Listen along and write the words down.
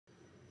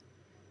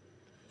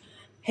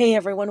Hey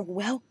everyone,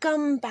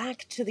 welcome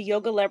back to the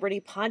Yoga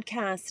Celebrity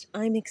Podcast.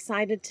 I'm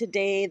excited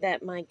today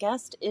that my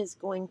guest is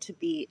going to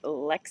be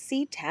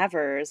Lexi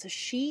Tavers.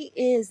 She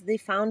is the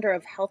founder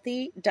of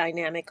Healthy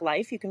Dynamic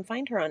Life. You can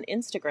find her on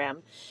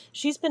Instagram.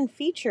 She's been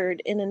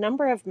featured in a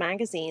number of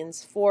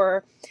magazines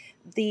for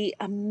the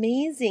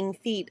amazing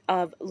feat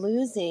of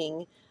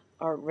losing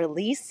or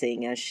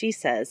releasing, as she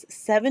says,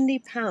 70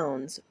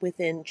 pounds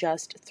within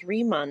just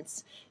 3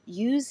 months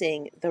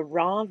using the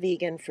raw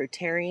vegan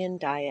fruitarian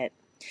diet.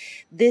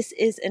 This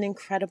is an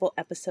incredible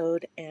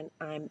episode, and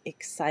I'm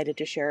excited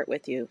to share it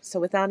with you. So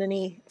without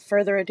any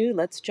further ado,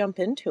 let's jump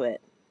into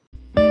it.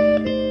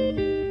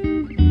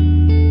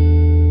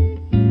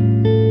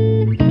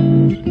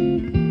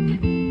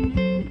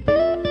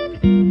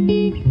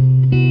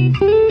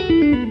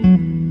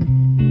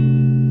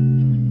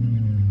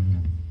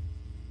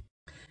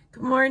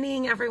 Good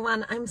morning,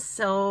 everyone. I'm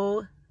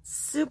so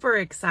super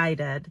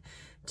excited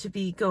to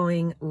be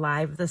going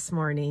live this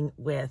morning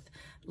with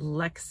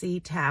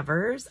Lexi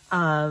Tavers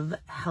of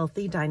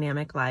Healthy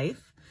Dynamic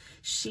Life.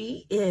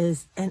 She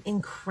is an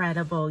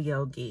incredible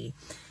yogi,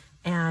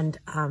 and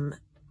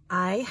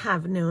I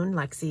have known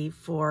Lexi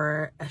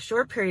for a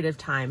short period of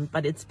time,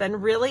 but it's been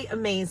really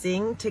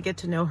amazing to get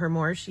to know her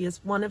more. She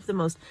is one of the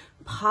most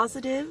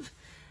positive,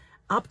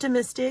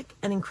 optimistic,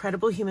 and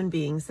incredible human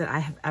beings that I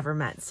have ever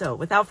met. So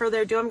without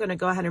further ado, I'm going to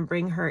go ahead and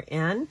bring her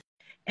in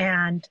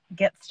and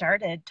get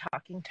started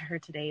talking to her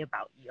today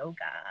about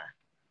yoga.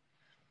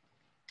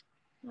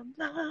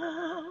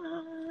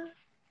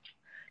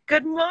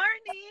 Good morning.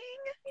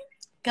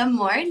 Good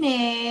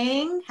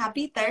morning.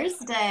 Happy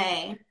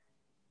Thursday.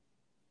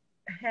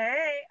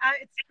 Hey,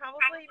 it's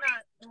probably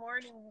not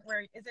morning.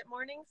 Is it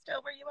morning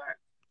still where you are?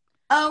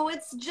 Oh,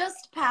 it's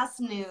just past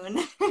noon.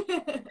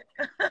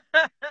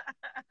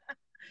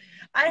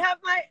 I have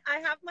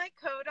my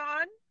coat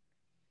on,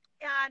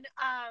 and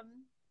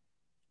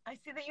I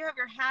see that you have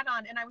your hat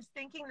on, and I was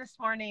thinking this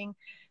morning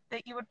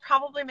that you would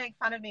probably make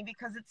fun of me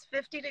because it's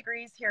 50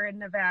 degrees here in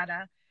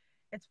Nevada.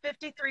 It's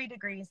 53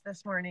 degrees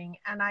this morning,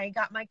 and I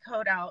got my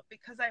coat out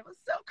because I was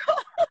so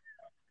cold.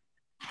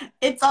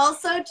 It's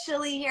also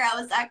chilly here.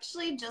 I was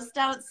actually just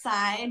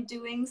outside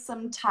doing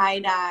some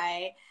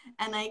tie-dye,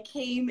 and I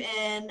came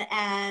in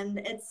and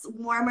it's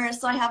warmer,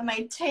 so I have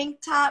my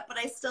tank top, but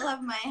I still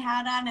have my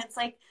hat on. It's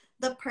like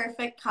the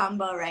perfect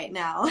combo right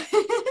now.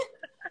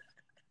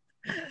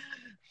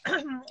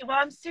 Well,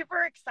 I'm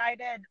super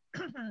excited.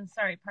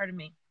 Sorry, pardon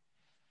me.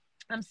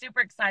 I'm super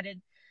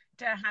excited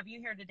to have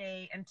you here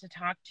today and to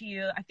talk to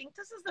you. I think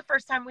this is the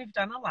first time we've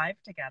done a live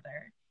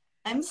together.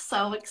 I'm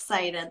so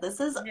excited.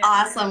 This is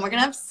awesome. We're going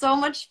to have so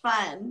much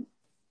fun.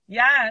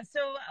 Yeah. So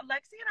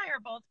Lexi and I are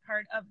both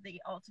part of the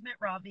Ultimate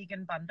Raw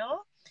Vegan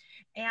Bundle.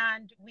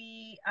 And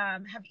we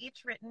have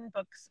each written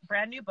books,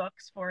 brand new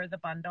books for the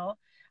bundle.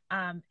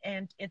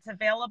 And it's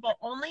available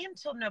only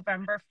until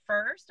November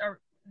 1st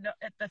or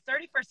at the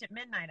 31st at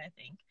midnight, I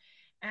think.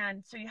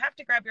 And so you have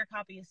to grab your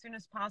copy as soon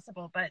as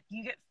possible. But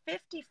you get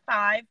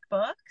 55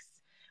 books,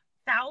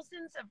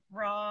 thousands of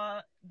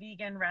raw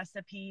vegan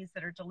recipes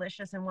that are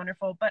delicious and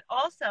wonderful, but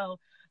also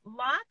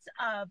lots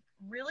of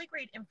really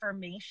great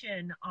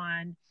information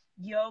on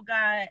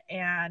yoga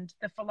and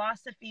the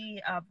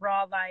philosophy of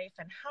raw life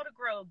and how to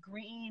grow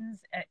greens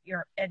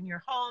in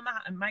your home,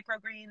 and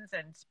microgreens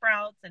and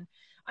sprouts. And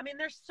I mean,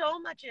 there's so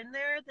much in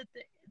there that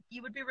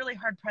you would be really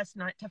hard pressed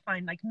not to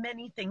find like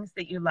many things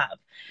that you love.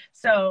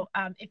 So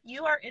if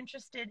you are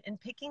interested in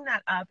picking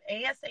that up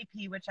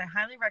ASAP, which I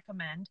highly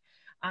recommend,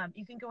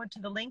 you can go into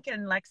the link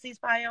in Lexi's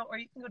bio, or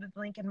you can go to the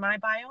link in my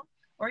bio,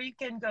 or you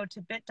can go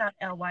to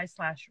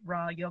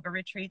bit.ly/raw yoga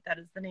retreat. That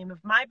is the name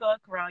of my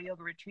book, Raw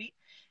Yoga Retreat.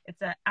 It's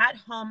an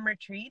at-home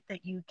retreat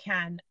that you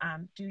can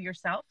do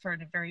yourself for a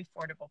very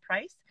affordable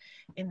price.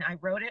 And I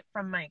wrote it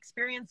from my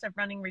experience of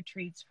running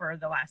retreats for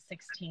the last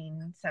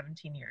 16,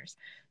 17 years.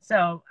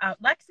 So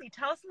Lexi,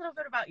 tell us a little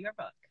bit about your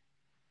book.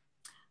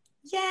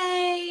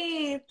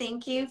 Yay!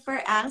 Thank you for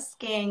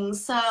asking.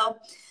 So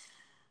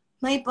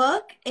my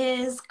book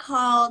is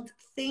called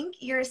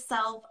Think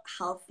Yourself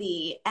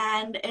Healthy,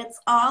 and it's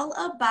all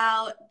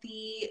about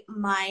the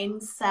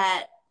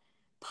mindset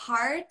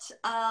part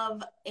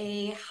of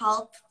a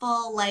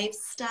healthful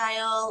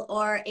lifestyle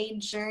or a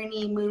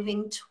journey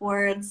moving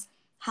towards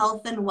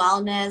health and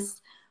wellness,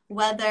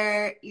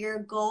 whether your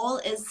goal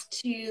is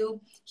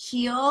to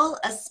heal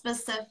a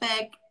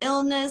specific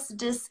illness,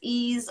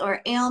 disease,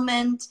 or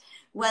ailment,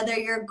 whether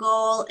your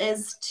goal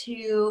is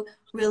to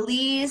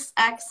release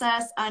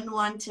excess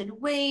unwanted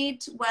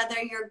weight, whether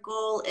your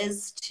goal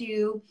is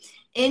to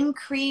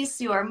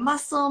increase your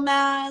muscle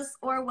mass,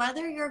 or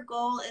whether your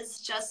goal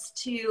is just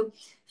to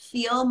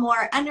feel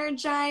more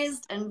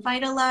energized and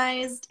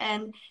vitalized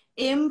and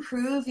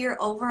improve your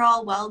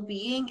overall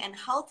well-being and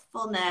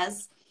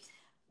healthfulness.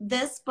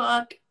 This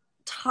book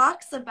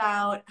talks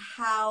about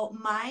how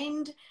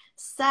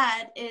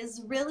mindset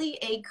is really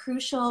a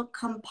crucial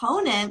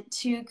component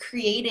to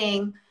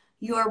creating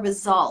your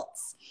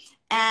results.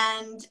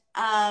 And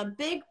a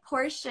big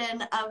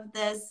portion of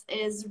this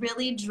is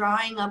really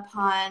drawing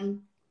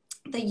upon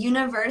the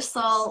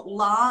universal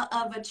law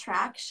of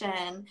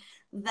attraction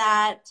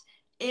that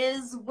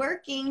is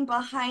working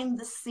behind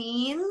the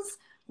scenes,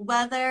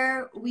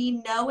 whether we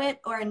know it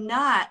or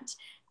not.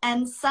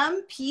 And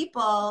some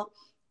people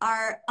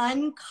are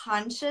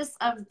unconscious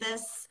of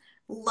this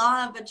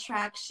law of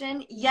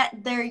attraction, yet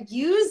they're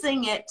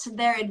using it to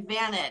their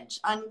advantage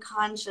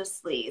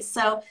unconsciously.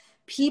 So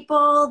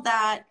people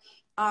that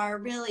are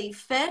really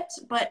fit,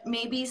 but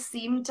maybe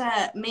seem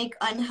to make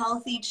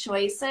unhealthy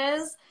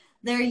choices,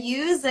 they're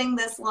using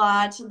this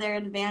law to their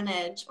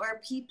advantage.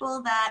 Or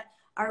people that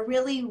are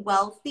really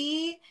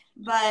wealthy,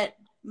 but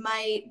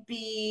might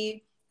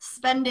be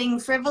spending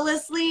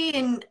frivolously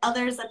in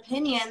others'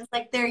 opinions,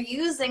 like they're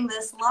using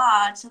this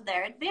law to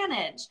their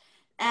advantage.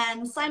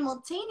 And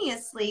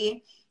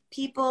simultaneously,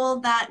 people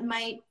that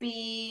might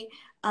be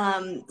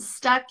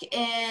stuck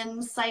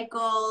in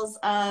cycles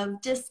of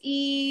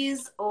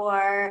dis-ease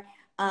or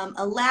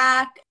a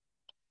lack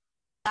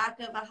of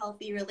a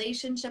healthy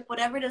relationship,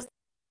 whatever it is.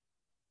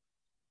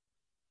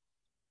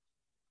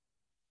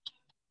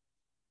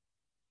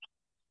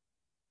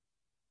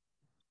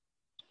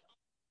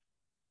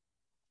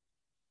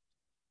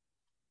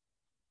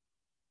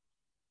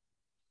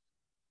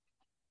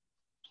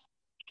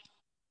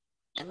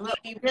 And what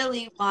we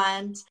really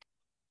want,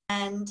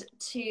 and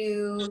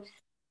to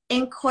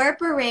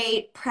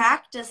incorporate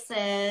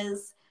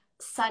practices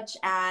such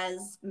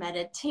as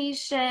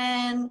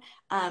meditation,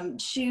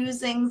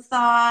 choosing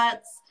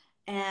thoughts,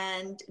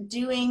 and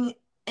doing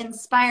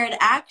inspired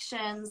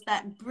actions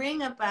that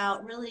bring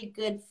about really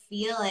good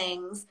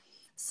feelings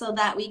so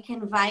that we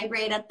can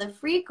vibrate at the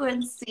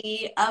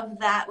frequency of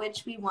that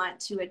which we want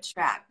to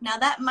attract. Now,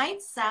 that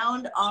might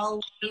sound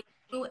all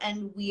woo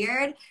and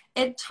weird.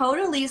 It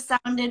totally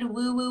sounded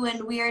woo woo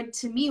and weird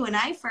to me when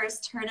I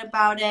first heard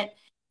about it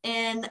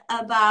in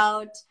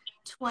about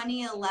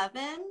 2011.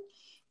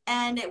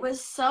 And it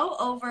was so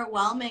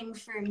overwhelming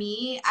for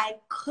me. I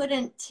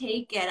couldn't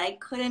take it. I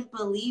couldn't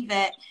believe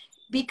it,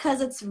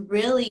 because it's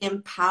really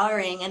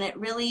empowering, and it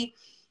really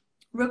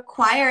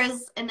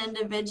requires an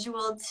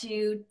individual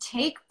to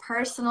take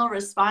personal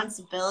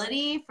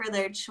responsibility for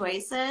their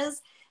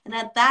choices. And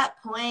at that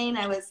point,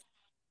 I was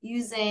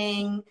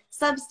using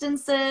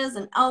substances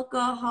and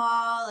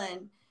alcohol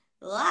and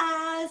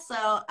blah.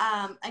 So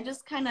I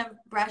just kind of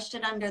brushed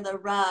it under the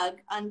rug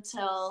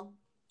until,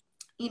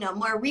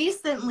 more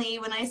recently,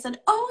 when I said,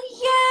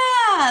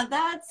 oh yeah,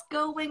 that's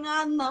going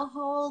on the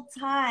whole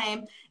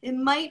time, it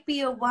might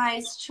be a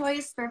wise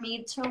choice for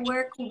me to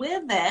work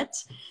with it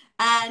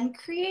and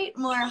create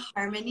more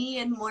harmony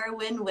and more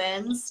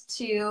win-wins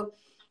to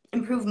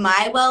improve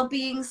my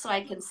well-being so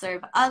I can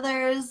serve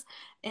others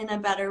in a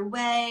better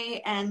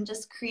way and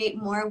just create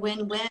more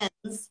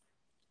win-wins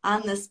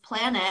on this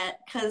planet.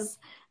 Because,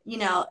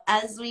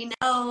 as we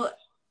know,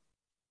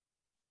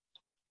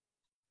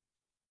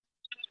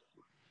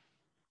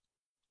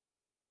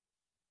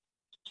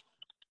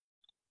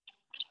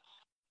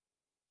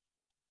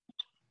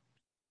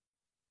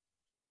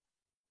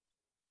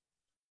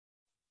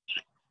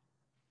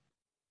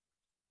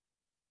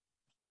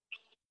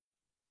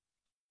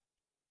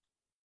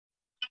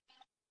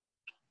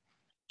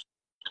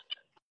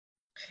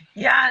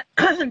 Yeah,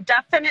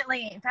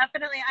 definitely,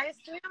 definitely. I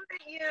assume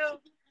that you.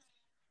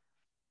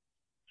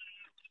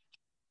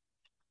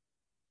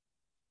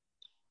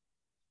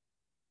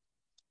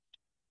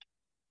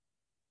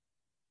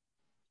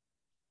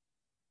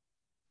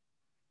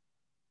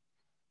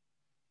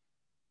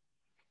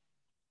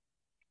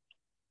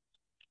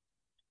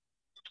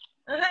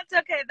 That's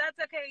okay. That's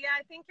okay. Yeah,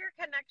 I think your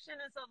connection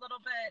is a little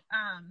bit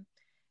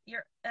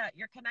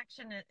your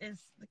connection is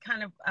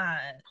kind of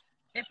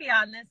iffy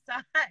on this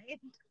side.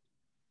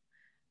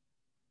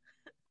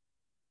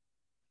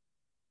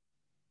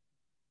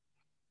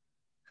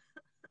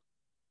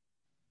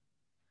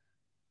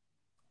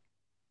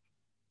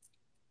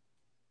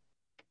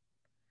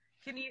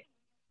 Can you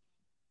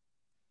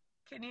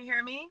can you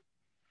hear me?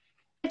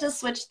 I just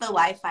switched the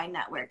Wi-Fi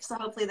network, so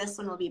hopefully this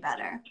one will be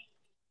better.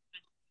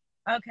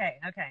 Okay,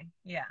 okay.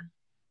 Yeah.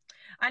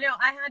 I know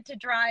I had to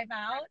drive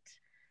out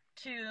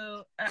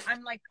to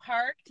I'm like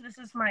parked. This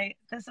is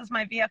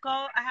my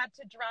vehicle. I had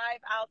to drive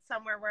out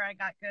somewhere where I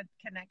got good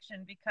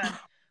connection because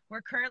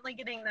we're currently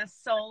getting this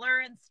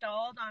solar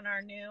installed on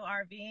our new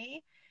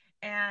RV,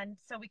 and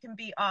so we can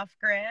be off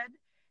grid.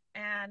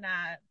 And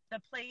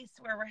the place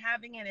where we're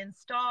having it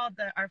installed,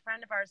 our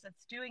friend of ours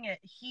that's doing it,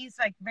 he's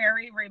like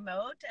very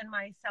remote, and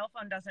my cell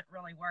phone doesn't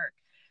really work.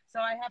 So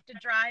I have to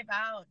drive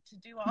out to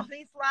do all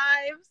these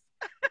lives.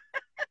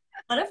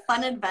 What a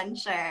fun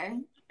adventure.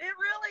 It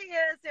really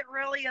is. It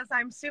really is.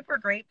 I'm super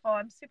grateful.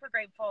 I'm super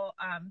grateful.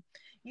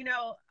 You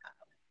know,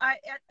 I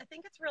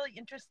think it's really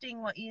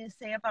interesting what you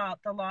say about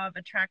the law of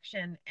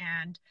attraction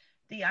and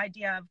the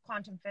idea of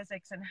quantum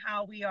physics and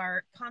how we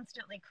are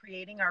constantly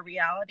creating our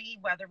reality,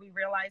 whether we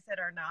realize it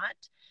or not.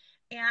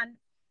 And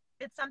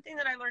it's something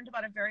that I learned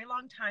about a very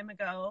long time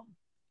ago,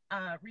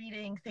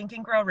 reading Think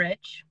and Grow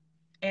Rich.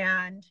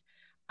 And,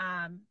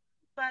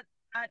 but,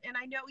 and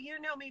I know you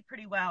know me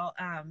pretty well.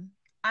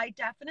 I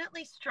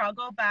definitely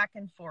struggle back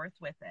and forth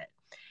with it.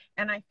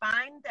 And I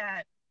find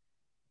that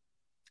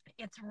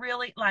it's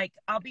really like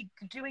I'll be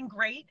doing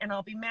great and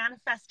I'll be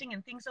manifesting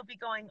and things will be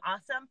going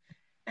awesome.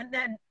 And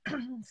then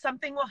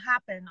something will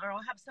happen or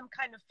I'll have some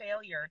kind of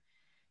failure.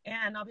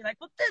 And I'll be like,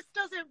 well, this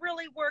doesn't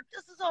really work.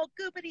 This is all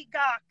goobity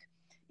gawk,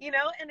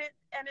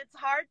 and it's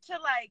hard to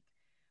like,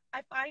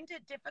 I find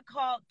it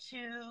difficult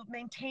to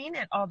maintain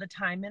it all the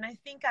time. And I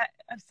think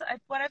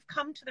what I've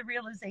come to the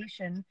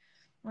realization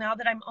now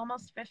that I'm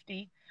almost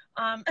 50,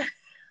 I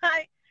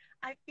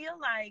I feel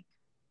like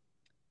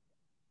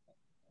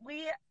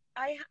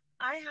I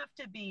have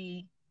to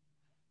be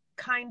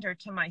kinder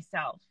to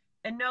myself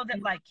and know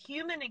that like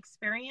human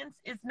experience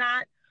is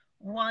not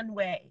one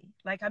way.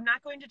 Like I'm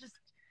not going to just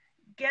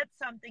get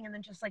something and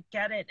then just like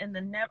get it and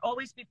then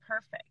always be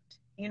perfect,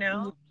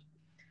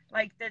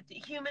 like the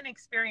human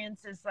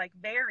experience is like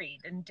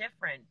varied and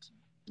different.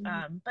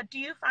 But do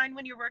you find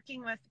when you're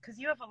working with, because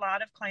you have a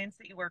lot of clients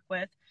that you work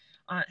with,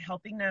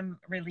 helping them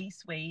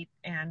release weight,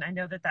 and I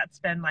know that that's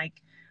been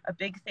like a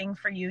big thing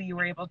for you. You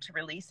were able to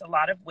release a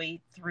lot of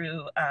weight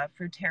through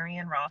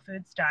fruitarian raw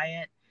foods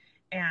diet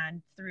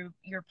and through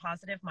your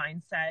positive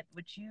mindset,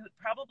 which you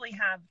probably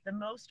have the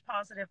most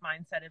positive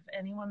mindset of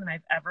anyone that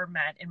I've ever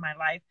met in my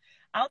life,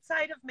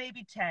 outside of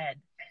maybe Ted.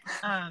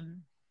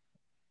 And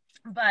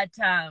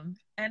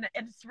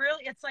it's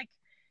really, it's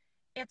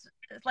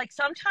like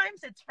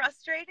sometimes it's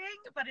frustrating,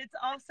 but it's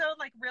also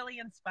like really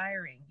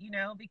inspiring,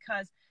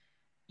 because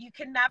you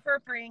can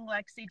never bring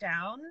Lexi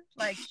down.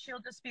 Like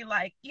she'll just be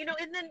like,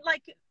 and then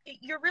like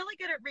you're really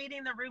good at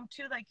reading the room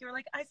too. Like you're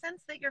like, I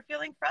sense that you're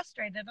feeling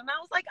frustrated, and I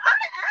was like, I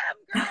am,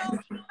 girl,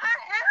 I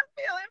am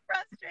feeling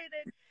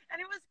frustrated.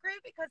 And it was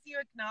great because you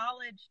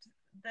acknowledged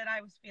that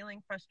I was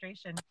feeling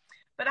frustration.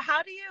 But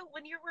how do you,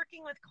 when you're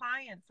working with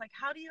clients, like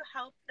how do you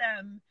help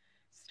them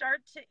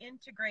start to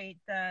integrate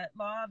the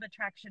law of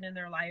attraction in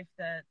their life,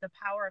 the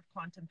power of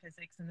quantum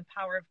physics and the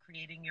power of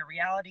creating your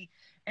reality?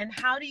 And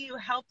how do you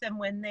help them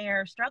when they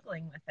are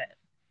struggling with it?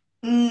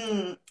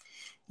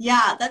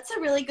 Yeah, that's a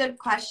really good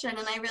question.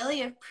 And I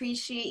really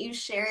appreciate you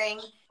sharing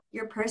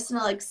your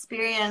personal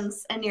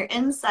experience and your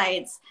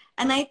insights.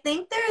 And I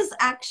think there's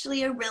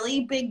actually a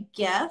really big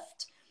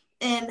gift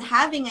in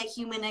having a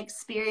human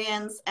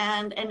experience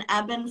and an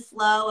ebb and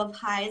flow of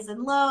highs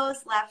and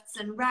lows, lefts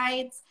and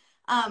rights.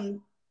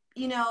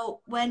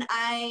 When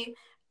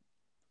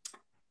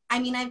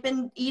I've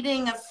been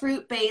eating a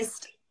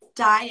fruit-based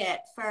diet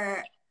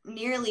for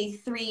nearly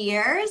 3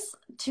 years,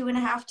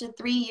 2.5 to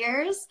 3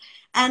 years.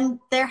 And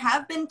there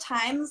have been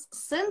times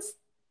since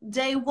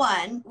day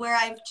one where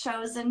I've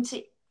chosen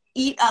to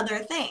eat other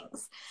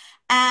things.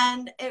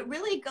 And it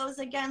really goes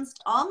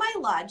against all my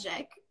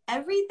logic,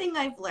 everything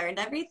I've learned,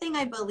 everything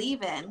I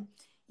believe in.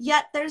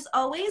 Yet there's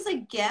always a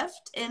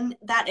gift in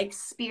that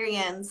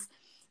experience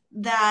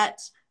that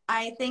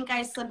I think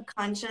I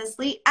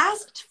subconsciously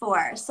asked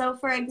for. So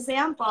for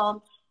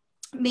example,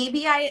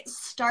 maybe I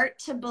start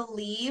to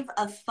believe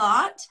a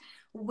thought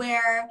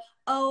where,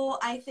 oh,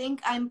 I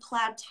think I'm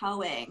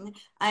plateauing.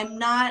 I'm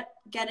not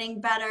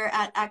getting better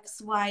at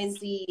X, Y,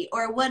 Z,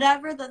 or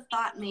whatever the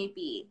thought may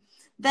be.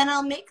 Then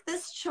I'll make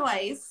this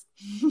choice.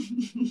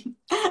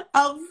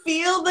 I'll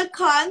feel the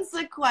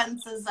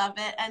consequences of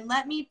it. And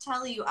let me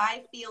tell you,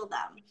 I feel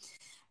them.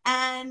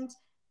 And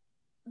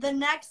the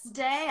next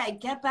day I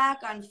get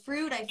back on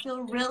fruit. I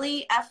feel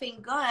really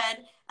effing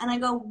good. And I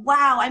go,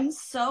 wow, I'm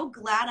so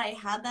glad I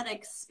had that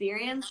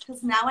experience,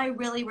 because now I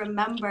really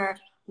remember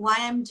why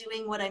I'm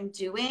doing what I'm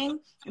doing.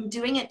 I'm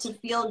doing it to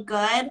feel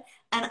good.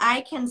 And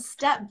I can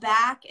step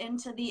back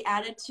into the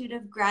attitude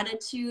of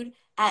gratitude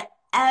at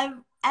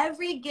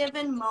every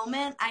given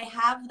moment. I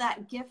have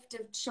that gift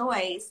of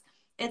choice.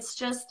 It's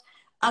just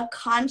a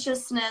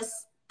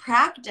consciousness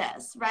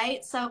practice,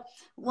 right? So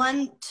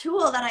one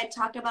tool that I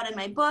talk about in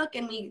my book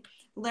and we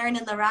learn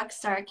in the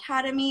Rockstar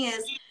Academy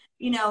is,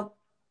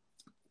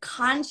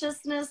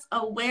 consciousness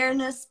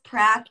awareness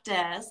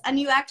practice. And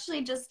you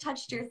actually just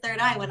touched your third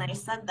eye when I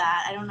said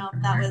that. I don't know if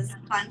that was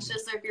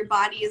conscious or if your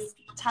body is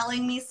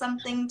telling me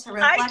something to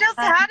reflect. I just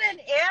had an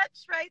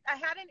itch, right? I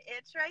had an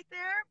itch right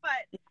there,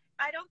 but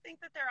I don't think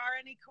that there are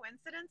any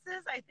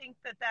coincidences. I think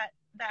that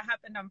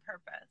happened on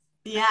purpose.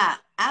 Yeah,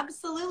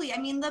 absolutely. I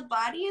mean, the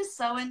body is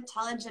so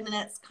intelligent and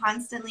it's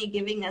constantly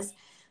giving us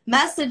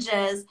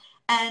messages.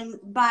 And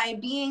by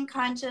being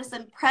conscious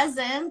and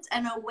present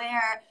and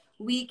aware,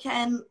 we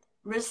can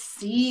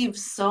receive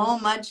so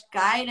much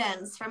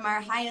guidance from our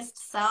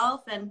highest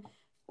self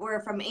or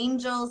from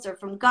angels or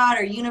from God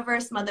or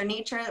universe, Mother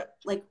Nature,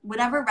 like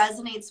whatever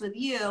resonates with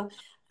you.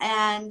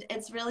 And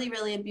it's really,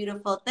 really a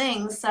beautiful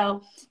thing.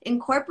 So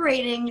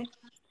incorporating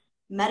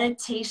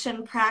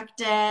meditation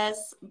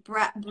practice,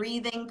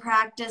 breathing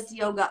practice,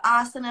 yoga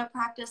asana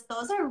practice,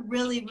 those are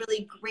really,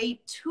 really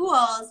great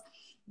tools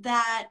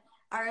that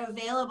are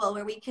available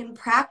where we can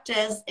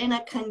practice in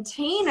a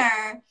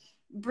container,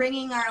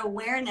 bringing our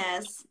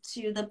awareness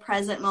to the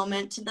present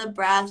moment, to the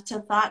breath, to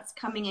thoughts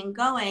coming and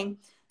going,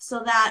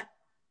 so that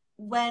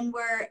when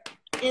we're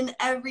in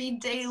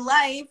everyday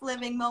life,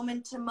 living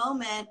moment to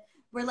moment,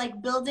 we're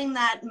like building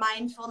that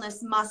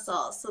mindfulness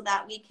muscle so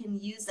that we can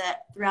use it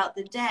throughout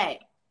the day.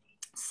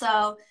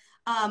 So,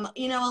 a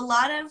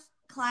lot of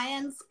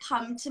clients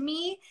come to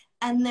me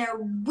and they're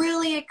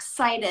really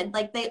excited.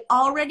 Like they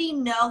already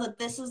know that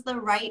this is the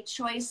right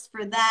choice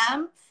for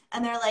them.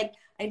 And they're like,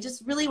 I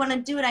just really want to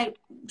do it. I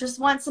just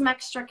want some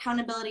extra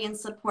accountability and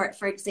support,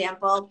 for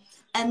example.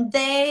 And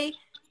they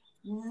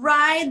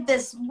ride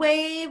this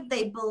wave.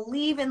 They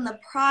believe in the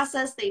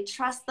process. They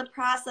trust the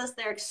process.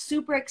 They're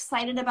super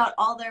excited about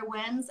all their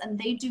wins and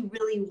they do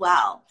really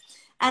well.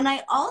 And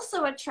I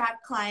also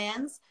attract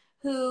clients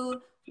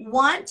who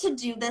want to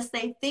do this.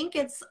 They think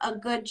it's a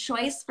good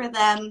choice for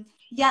them,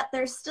 yet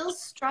they're still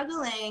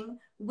struggling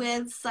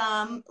with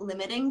some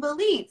limiting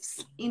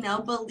beliefs,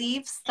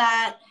 beliefs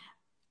that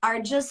are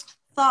just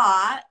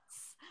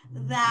thoughts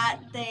that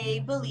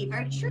they believe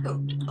are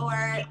true,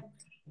 or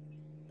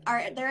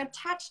they're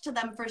attached to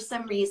them for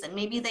some reason.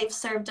 Maybe they've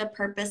served a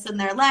purpose in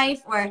their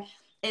life, or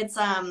it's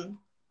a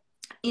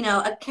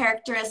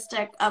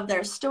characteristic of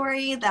their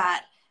story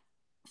that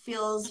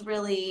feels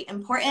really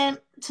important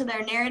to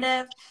their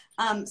narrative.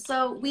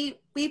 So we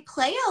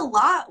play a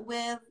lot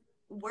with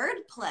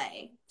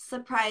wordplay,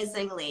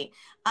 surprisingly.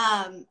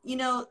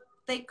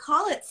 They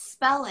call it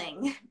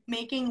spelling.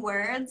 Making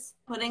words,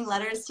 putting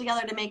letters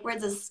together to make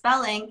words is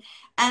spelling.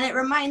 And it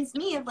reminds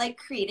me of like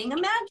creating a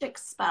magic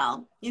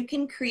spell. You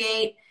can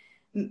create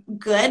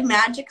good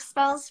magic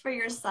spells for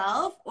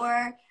yourself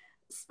or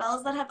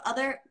spells that have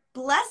other,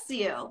 bless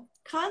you,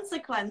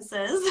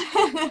 consequences.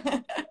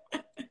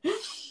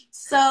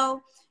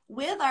 So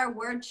with our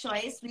word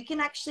choice, we can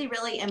actually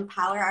really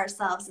empower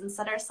ourselves and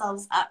set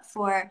ourselves up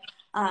for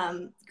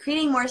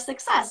creating more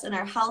success in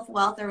our health,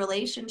 wealth, or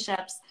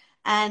relationships.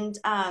 And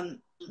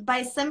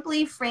by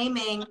simply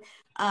framing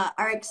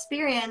our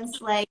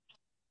experience like,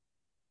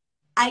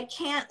 I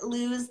can't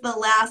lose the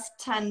last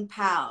 10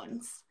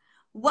 pounds.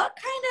 What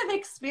kind of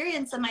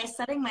experience am I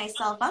setting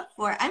myself up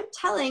for? I'm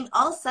telling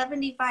all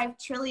 75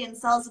 trillion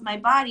cells of my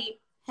body,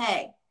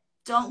 hey,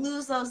 don't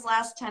lose those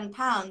last 10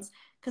 pounds,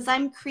 because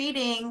I'm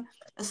creating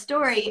a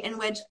story in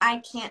which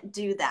I can't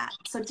do that.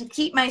 So to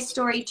keep my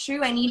story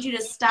true, I need you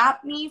to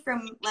stop me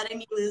from letting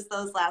me lose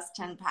those last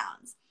 10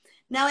 pounds.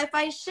 Now, if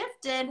I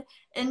shifted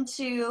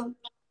into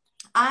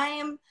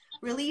I'm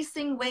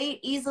releasing weight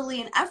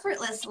easily and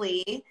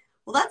effortlessly,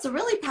 well, that's a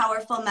really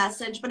powerful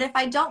message. But if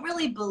I don't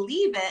really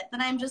believe it,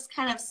 then I'm just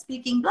kind of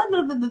speaking blah,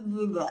 blah, blah, blah,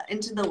 blah, blah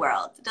into the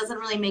world. It doesn't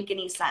really make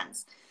any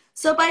sense.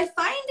 So by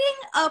finding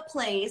a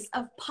place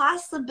of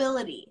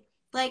possibility,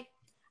 like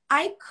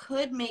I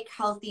could make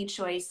healthy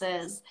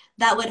choices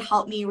that would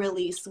help me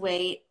release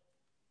weight.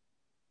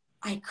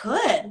 I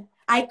could,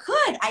 I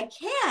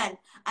can,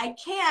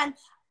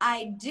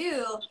 I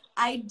do,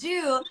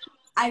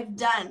 I've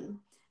done.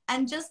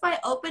 And just by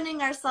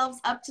opening ourselves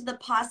up to the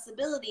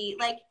possibility,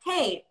 like,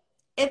 hey,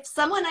 if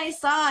someone I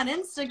saw on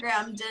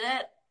Instagram did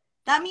it,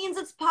 that means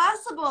it's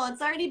possible.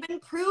 It's already been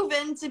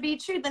proven to be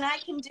true. Then I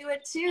can do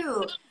it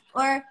too.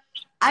 Or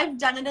I've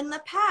done it in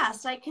the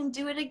past. I can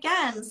do it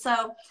again.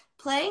 So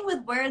playing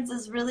with words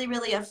is really,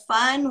 really a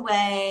fun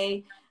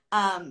way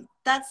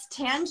that's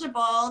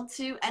tangible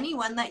to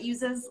anyone that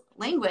uses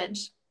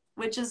language,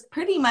 which is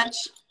pretty much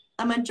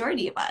a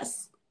majority of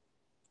us.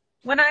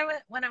 When I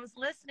was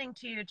listening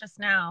to you just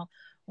now,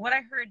 what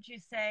I heard you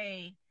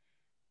say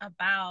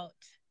about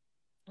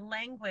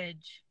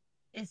language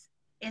is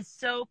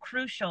so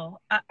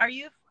crucial.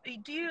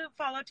 Do you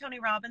follow Tony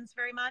Robbins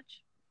very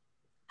much?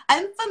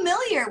 I'm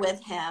familiar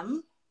with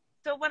him.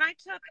 So when I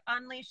took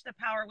Unleash the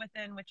Power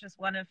Within, which is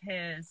one of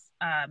his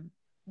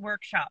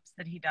workshops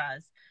that he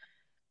does,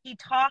 he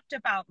talked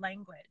about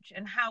language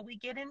and how we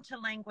get into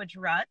language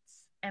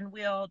ruts and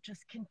we'll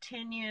just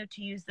continue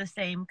to use the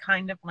same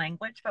kind of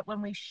language. But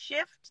when we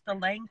shift the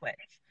language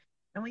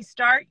and we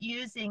start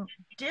using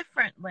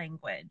different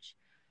language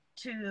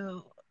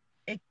to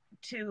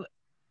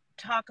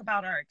talk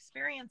about our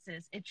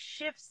experiences, it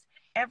shifts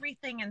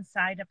everything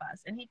inside of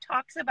us. And he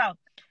talks about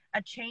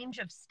a change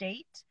of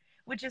state,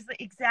 which is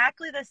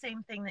exactly the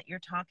same thing that you're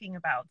talking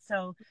about.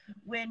 So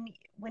when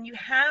you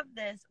have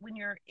this, when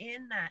you're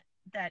in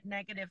that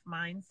negative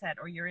mindset,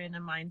 or you're in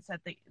a mindset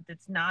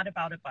that's not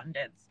about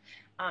abundance,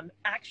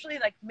 actually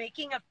like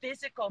making a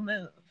physical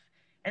move.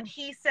 And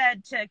he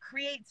said to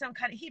create some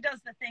kind of, he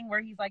does the thing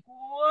where he's like,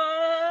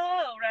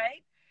 whoa,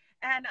 right?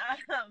 And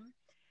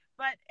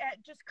but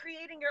just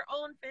creating your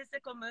own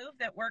physical move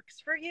that works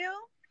for you,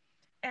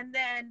 and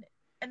then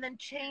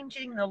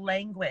changing the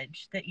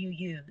language that you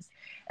use.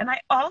 And I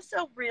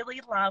also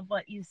really love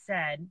what you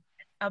said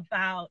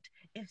about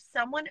if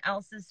someone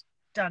else has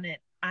done it,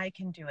 I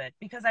can do it.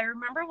 Because I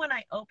remember when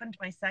I opened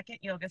my second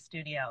yoga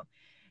studio,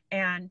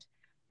 and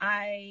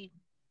I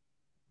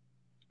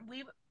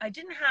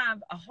didn't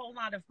have a whole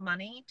lot of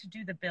money to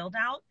do the build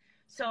out.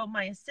 So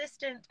my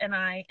assistant and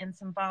I and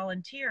some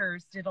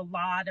volunteers did a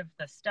lot of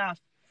the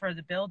stuff for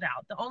the build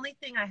out. The only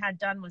thing I had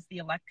done was the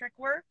electric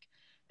work,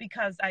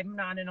 because I'm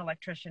not an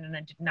electrician and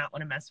I did not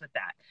want to mess with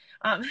that.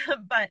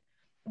 But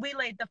we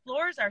laid the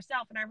floors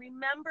ourselves. And I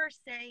remember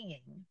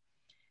saying,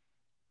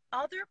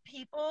 other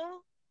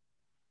people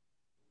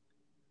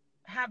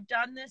have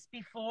done this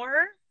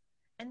before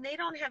and they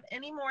don't have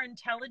any more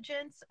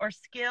intelligence or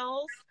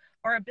skills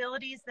or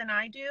abilities than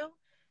I do.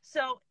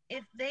 So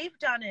if they've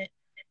done it,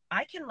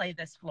 I can lay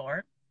this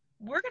floor.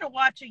 We're going to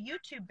watch a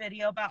YouTube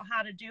video about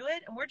how to do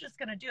it, and we're just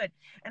going to do it.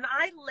 And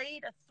I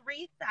laid a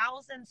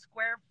 3,000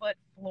 square foot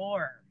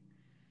floor.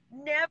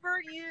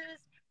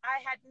 I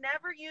had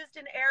never used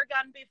an air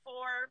gun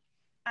before.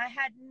 I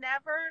had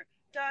never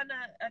done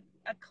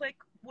a click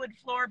wood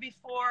floor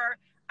before.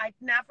 I'd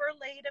never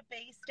laid a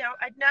base down.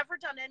 I'd never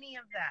done any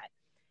of that.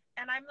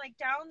 And I'm like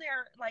down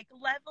there, like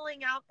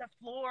leveling out the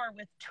floor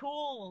with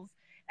tools.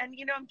 And,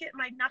 you know, I'm getting,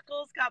 my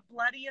knuckles got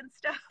bloody and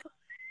stuff.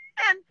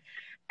 and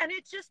and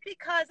it's just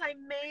because I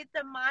made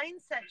the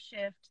mindset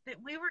shift that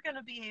we were going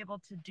to be able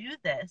to do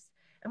this,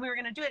 and we were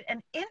going to do it.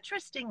 And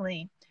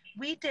interestingly,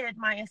 we did,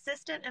 my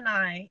assistant and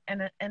I,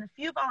 and a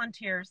few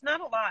volunteers,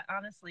 not a lot,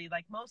 honestly,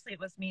 like mostly it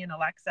was me and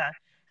Alexa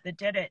that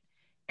did it.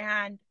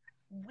 And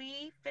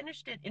we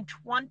finished it in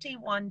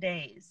 21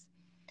 days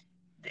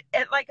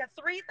at like a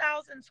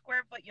 3,000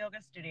 square foot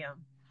yoga studio.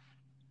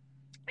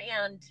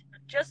 And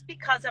just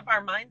because of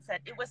our mindset,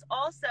 it was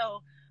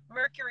also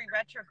Mercury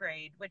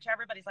retrograde, which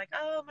everybody's like,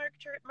 oh,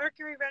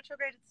 Mercury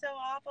retrograde, it's so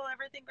awful,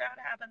 everything bad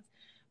happens.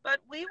 But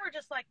we were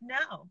just like,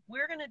 no,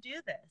 we're going to do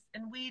this.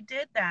 And we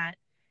did that.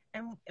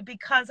 And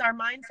because our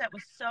mindset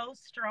was so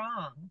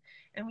strong,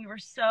 and we were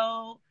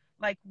so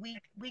like, we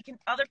can,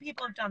 other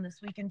people have done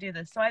this, we can do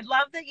this. So I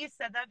love that you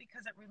said that,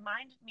 because it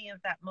reminded me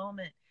of that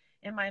moment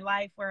in my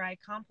life where I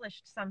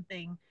accomplished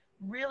something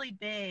really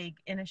big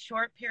in a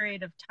short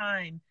period of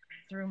time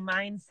through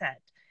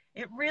mindset.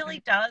 It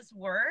really does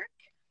work.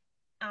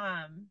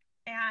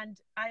 And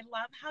I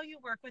love how you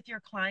work with your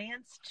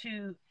clients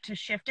to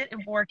shift it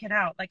and work it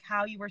out. Like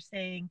how you were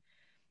saying,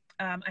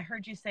 I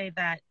heard you say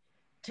that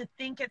to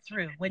think it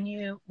through when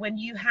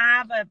you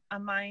have a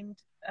mind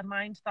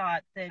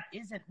thought that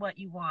isn't what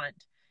you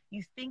want,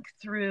 you think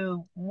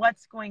through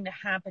what's going to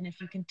happen if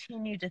you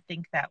continue to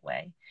think that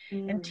way.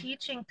 And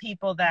teaching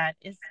people that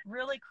is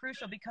really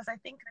crucial, because I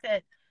think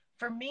that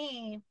for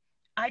me,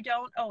 I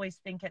don't always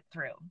think it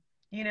through.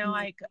 You know,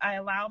 I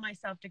allow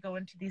myself to go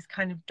into these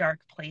kind of dark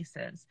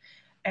places.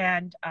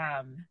 And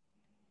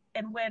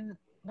when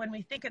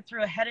we think it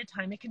through ahead of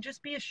time, it can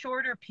just be a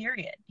shorter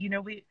period. You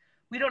know, we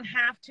don't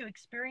have to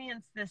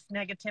experience this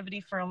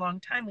negativity for a long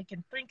time. We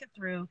can think it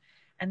through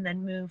and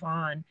then move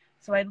on.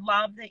 So I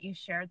love that you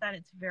shared that.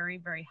 It's very,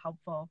 very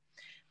helpful.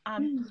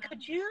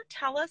 Could you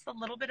tell us a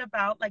little bit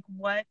about like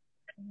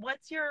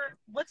what's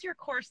your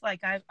course like?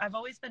 I've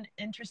always been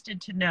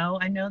interested to know.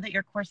 I know that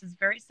your course is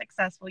very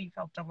successful. You've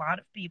helped a lot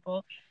of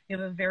people. You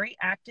have a very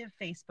active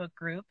Facebook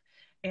group,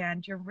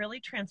 and you're really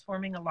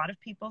transforming a lot of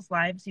people's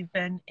lives. You've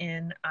been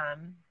in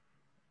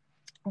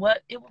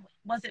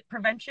was it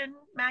Prevention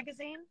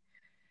magazine,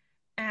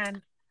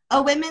 and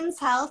Women's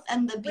Health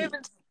and the Beat.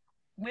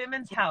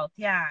 Women's Health,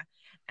 yeah.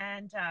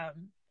 And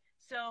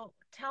so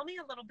tell me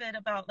a little bit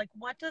about like,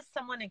 what does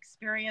someone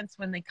experience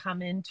when they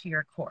come into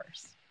your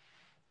course?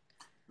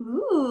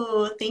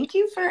 Ooh, thank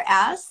you for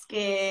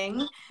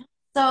asking.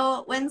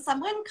 So when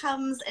someone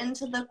comes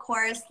into the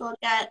course, they'll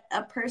get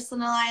a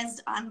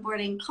personalized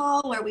onboarding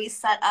call where we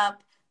set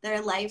up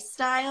their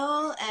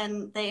lifestyle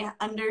and they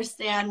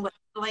understand what's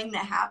going to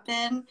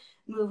happen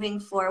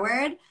moving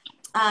forward.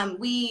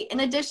 In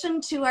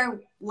addition to our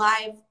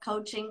live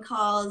coaching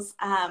calls,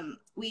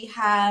 we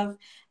have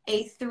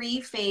a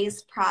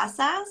 3-phase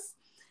process.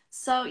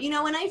 So, you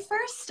know, when I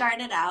first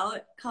started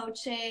out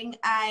coaching,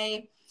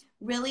 I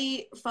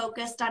really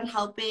focused on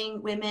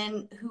helping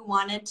women who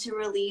wanted to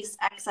release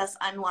excess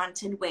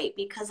unwanted weight,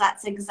 because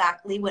that's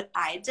exactly what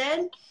I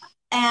did.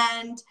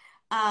 And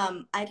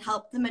I'd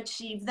help them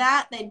achieve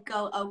that. They'd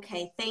go,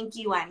 okay, thank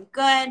you, I'm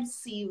good,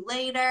 see you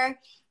later.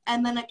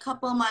 And then a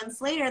couple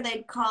months later,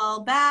 they'd call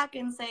back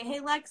and say,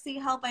 hey,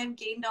 Lexi, help, I've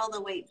gained all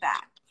the weight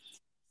back.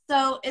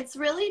 So it's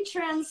really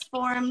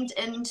transformed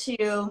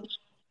into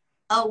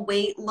a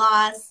weight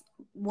loss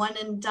one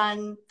and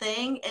done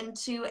thing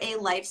into a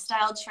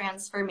lifestyle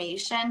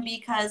transformation,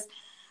 because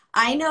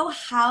I know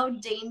how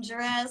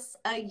dangerous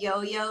a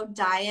yo-yo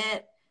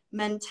diet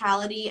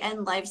mentality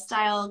and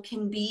lifestyle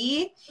can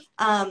be.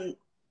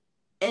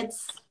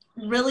 It's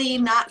really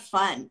not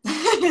fun.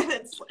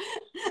 It's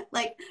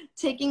like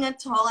taking a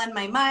toll on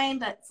my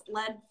mind. That's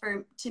led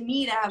to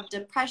me to have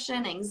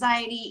depression,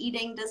 anxiety,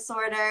 eating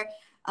disorder,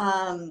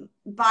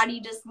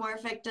 body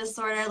dysmorphic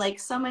disorder, like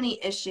so many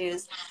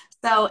issues.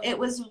 So it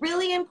was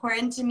really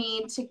important to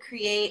me to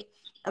create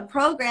a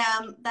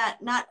program that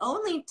not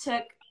only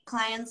took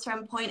clients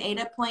from point A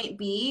to point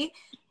B,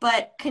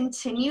 but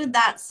continued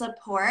that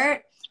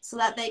support so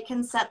that they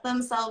can set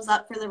themselves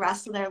up for the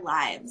rest of their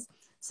lives.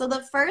 So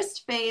the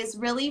first phase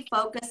really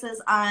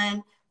focuses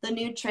on the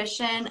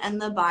nutrition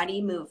and the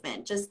body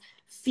movement, just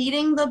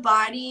feeding the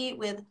body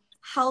with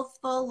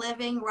healthful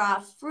living raw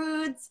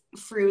foods,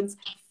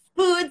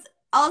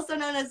 also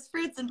known as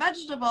fruits and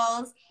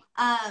vegetables,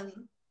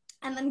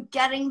 and then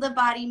getting the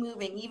body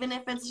moving, even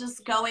if it's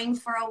just going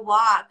for a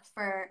walk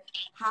for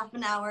half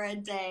an hour a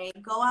day.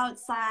 Go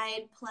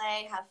outside,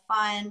 play, have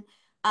fun.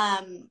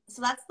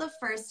 So that's the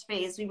first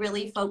phase. We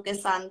really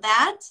focus on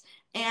that.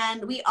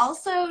 And we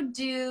also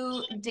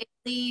do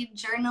daily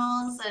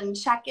journals and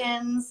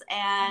check-ins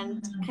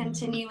and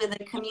continue with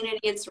the community.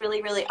 It's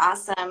really, really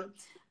awesome.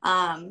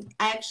 I'm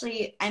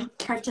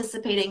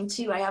participating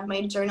too. I have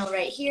my journal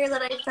right here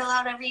that I fill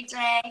out every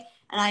day,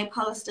 and I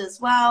post as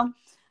well,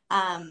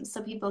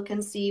 so people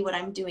can see what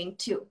I'm doing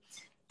too.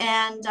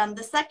 And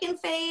the second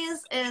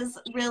phase is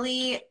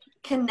really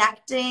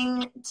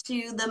connecting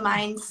to the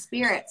mind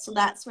spirit. So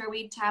that's where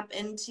we tap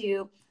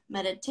into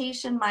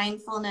meditation,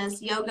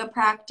 mindfulness, yoga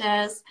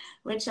practice,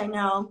 which I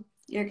know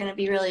you're going to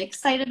be really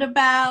excited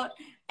about.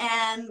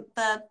 And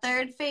the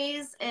third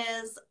phase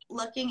is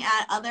looking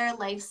at other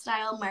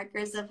lifestyle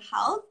markers of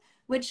health,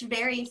 which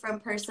vary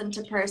from person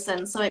to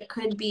person. So it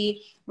could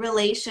be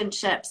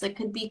relationships, it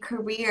could be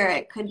career,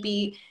 it could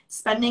be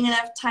spending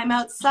enough time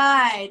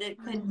outside, it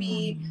could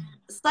be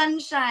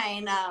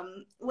sunshine,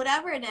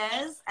 whatever it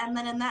is. And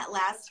then in that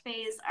last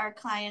phase, our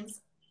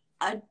clients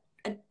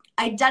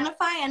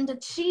identify and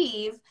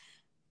achieve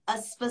a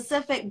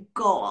specific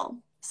goal.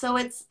 So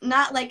it's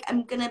not like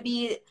I'm going to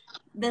be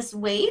this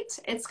weight.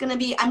 It's going to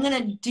be, I'm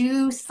going to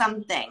do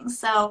something.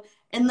 So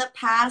in the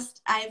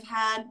past, I've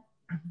had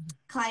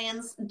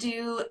clients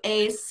do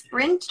a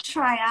sprint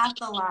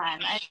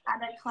triathlon. I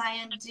had a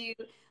client do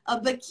a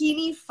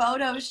bikini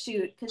photo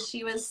shoot because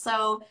she was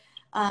so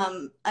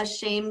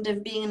ashamed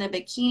of being in a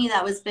bikini.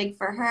 That was big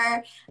for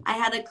her. I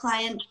had a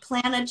client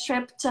plan a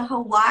trip to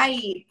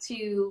Hawaii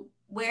to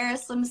wear a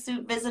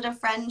swimsuit, visit a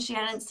friend she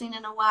hadn't seen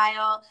in a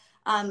while.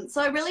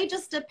 So it really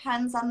just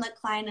depends on the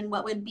client and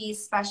what would be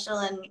special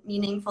and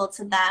meaningful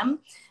to them.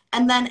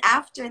 And then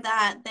after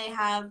that, they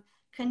have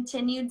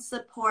continued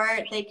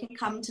support. They can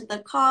come to the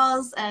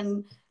calls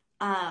and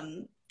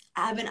have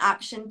an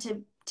option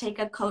to take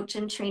a coach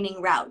and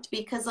training route,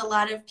 because a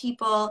lot of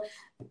people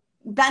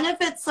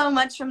benefit so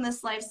much from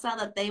this lifestyle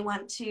that they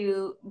want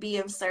to be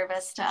of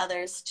service to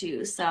others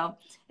too. So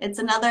it's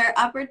another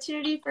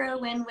opportunity for a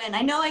win-win.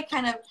 I know I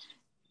kind of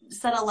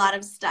said a lot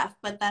of stuff,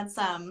 but that's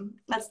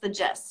the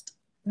gist.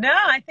 No,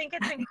 I think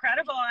it's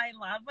incredible. I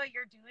love what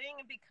you're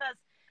doing, because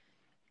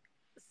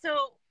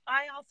so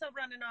I also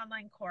run an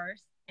online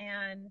course,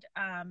 and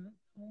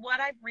what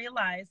I've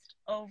realized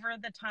over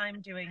the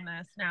time doing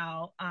this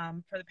now,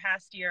 for the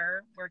past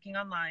year working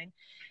online,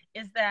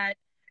 is that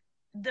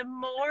the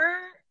more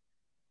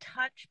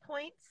touch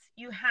points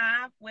we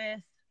have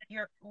with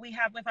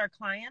our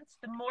clients,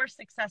 the more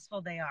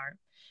successful they are.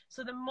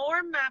 So the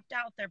more mapped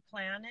out their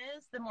plan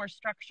is, the more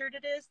structured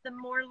it is, the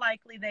more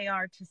likely they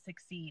are to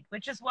succeed,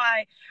 which is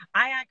why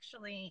I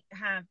actually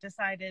have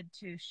decided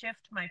to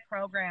shift my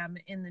program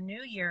in the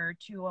new year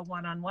to a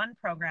one-on-one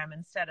program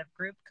instead of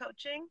group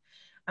coaching.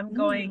 I'm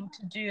going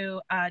to do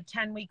a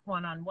 10-week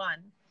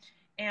one-on-one.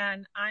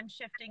 And I'm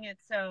shifting it.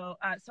 So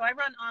I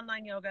run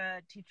online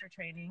yoga teacher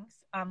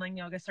trainings, online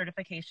yoga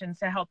certifications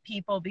to help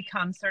people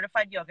become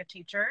certified yoga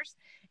teachers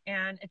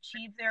and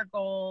achieve their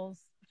goals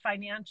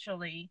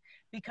financially,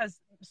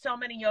 because so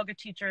many yoga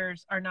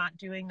teachers are not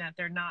doing that.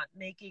 They're not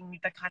making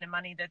the kind of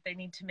money that they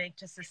need to make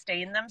to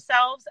sustain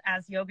themselves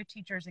as yoga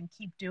teachers and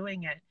keep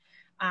doing it.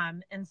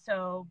 And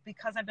so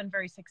because I've been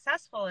very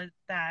successful at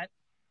that,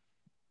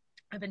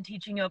 I've been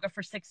teaching yoga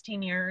for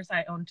 16 years.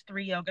 I owned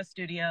 3 yoga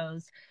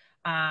studios.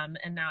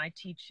 And now I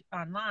teach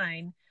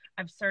online.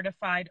 I've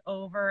certified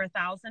over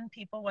 1,000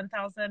 people,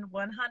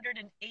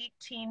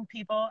 1,118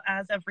 people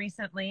as of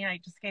recently. I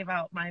just gave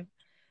out my,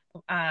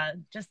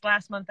 just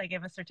last month, I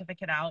gave a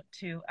certificate out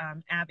to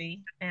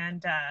Abby,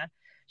 and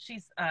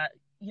she's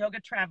Yoga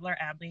Traveler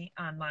Abby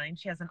online.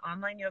 She has an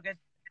online yoga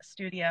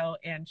studio,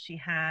 and she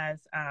has,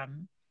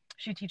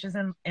 she teaches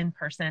in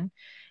person,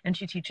 and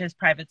she teaches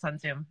privates on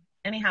Zoom.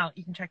 Anyhow,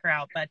 you can check her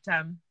out, but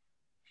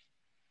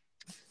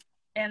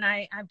and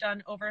I've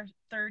done over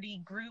 30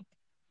 group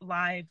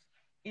live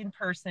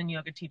in-person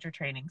yoga teacher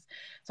trainings.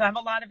 So I have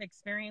a lot of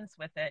experience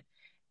with it.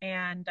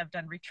 And I've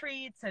done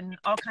retreats and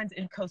all kinds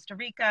in Costa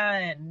Rica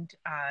and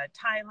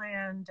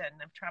Thailand.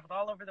 And I've traveled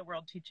all over the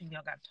world teaching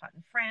yoga. I've taught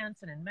in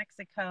France and in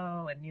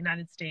Mexico and the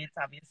United States,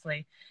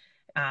 obviously.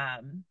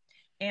 And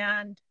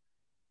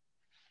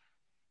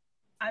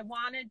I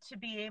wanted to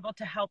be able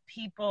to help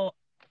people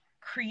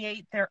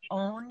create their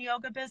own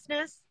yoga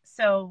business.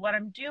 So what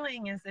I'm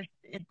doing is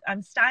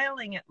I'm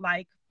styling it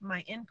like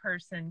my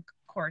in-person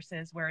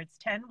courses, where it's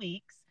 10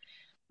 weeks,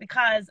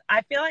 because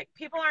I feel like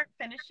people aren't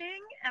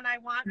finishing and I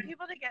want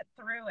people to get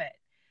through it.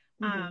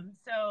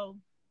 So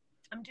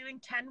I'm doing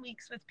 10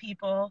 weeks with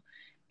people,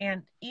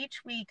 and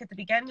each week at the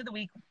beginning of the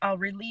week, I'll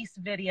release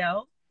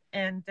video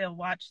and they'll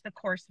watch the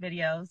course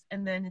videos.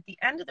 And then at the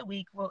end of the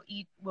week, we'll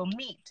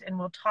meet and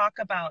we'll talk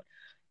about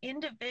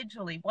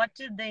individually, what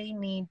do they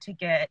need to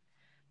get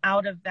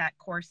out of that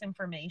course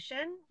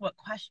information? What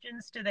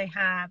questions do they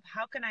have?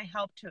 How can I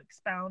help to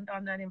expound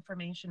on that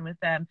information with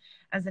them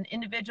as an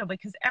individual?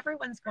 Because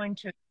everyone's going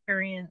to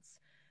experience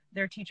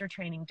their teacher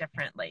training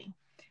differently.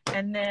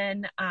 And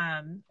then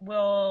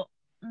we'll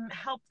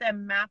help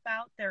them map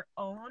out their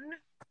own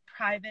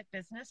private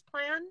business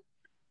plan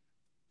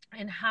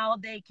and how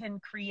they can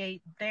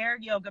create their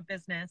yoga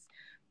business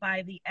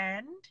by the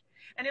end.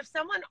 And if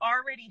someone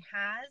already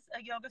has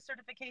a yoga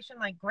certification,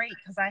 like great,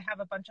 because I have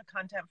a bunch of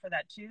content for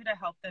that too, to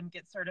help them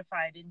get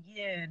certified in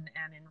yin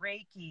and in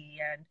Reiki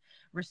and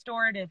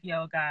restorative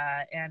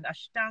yoga and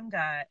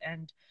Ashtanga,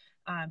 and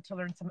to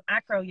learn some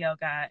acro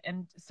yoga.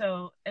 And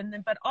so, and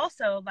then, but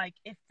also, like,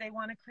 if they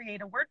want to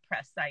create a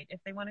WordPress site,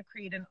 if they want to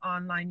create an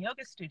online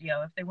yoga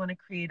studio, if they want to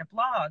create a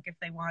blog, if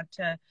they want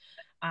to,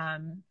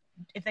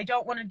 if they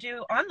don't want to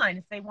do online,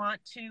 if they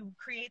want to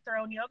create their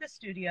own yoga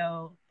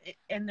studio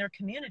in their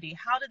community,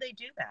 how do they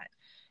do that?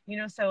 You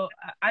know, so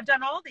I've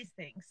done all these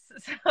things.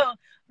 So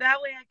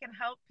that way I can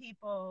help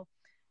people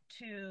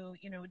to,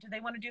 you know, do they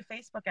want to do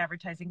Facebook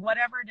advertising,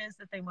 whatever it is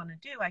that they want to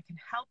do, I can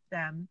help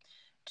them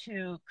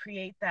to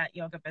create that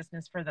yoga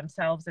business for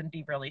themselves and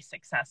be really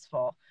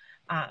successful.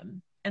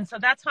 And so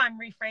that's how I'm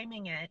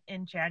reframing it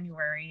in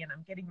January, and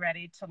I'm getting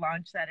ready to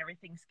launch that.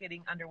 Everything's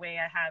getting underway.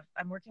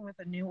 I'm working with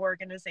a new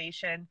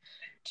organization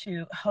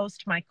to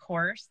host my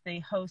course. They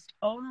host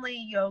only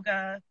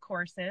yoga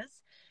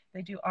courses.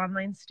 They do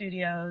online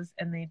studios,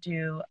 and they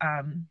do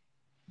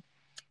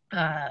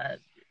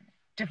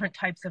different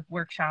types of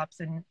workshops.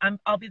 And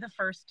I'll be the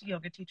first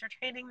yoga teacher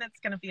training that's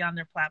going to be on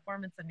their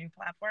platform. It's a new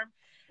platform.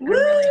 And I'm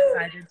really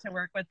excited to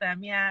work with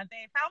them. Yeah,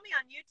 they found me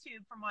on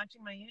YouTube from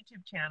watching my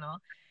YouTube channel.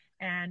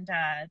 And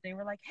they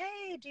were like,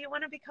 hey, do you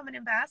want to become an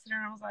ambassador?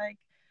 And I was like,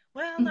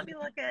 well, let me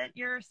look at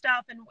your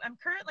stuff. And I'm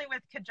currently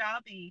with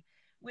Kajabi,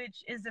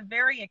 which is a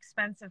very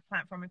expensive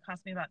platform. It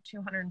cost me about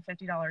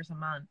 $250 a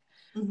month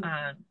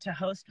to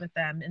host with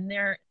them. And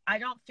I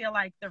don't feel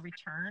like the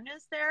return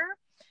is there.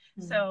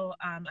 So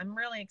I'm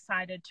really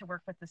excited to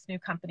work with this new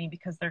company,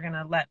 because they're going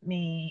to let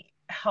me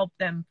help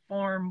them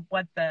form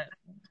what the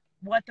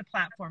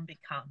platform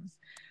becomes.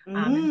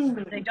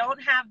 So they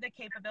don't have the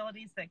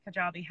capabilities that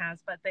Kajabi has,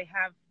 but they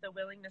have the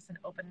willingness and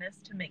openness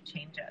to make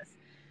changes.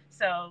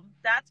 So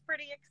that's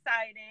pretty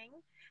exciting.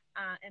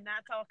 And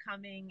that's all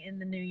coming in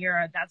the new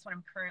year. That's what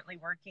I'm currently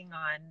working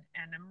on.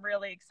 And I'm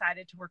really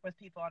excited to work with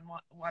people on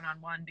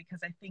one-on-one,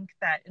 because I think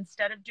that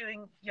instead of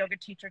doing yoga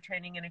teacher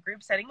training in a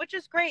group setting, which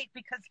is great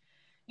because,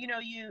 you know,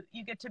 you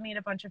get to meet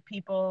a bunch of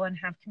people and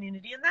have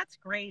community, and that's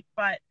great.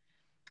 But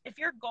if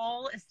your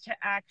goal is to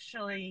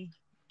actually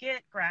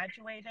get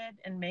graduated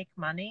and make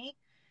money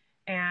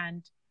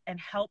and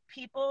help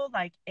people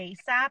like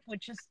ASAP,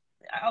 which is,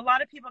 a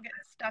lot of people get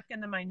stuck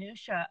in the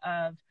minutia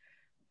of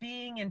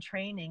being in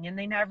training and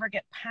they never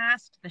get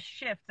past the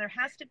shift. There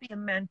has to be a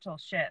mental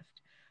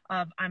shift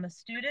of I'm a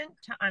student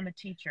to I'm a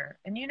teacher.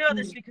 And you know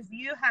this because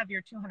you have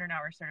your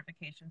 200-hour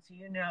certification, so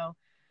you know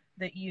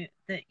that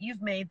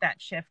you've made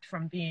that shift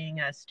from being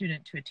a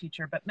student to a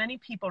teacher. But many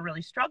people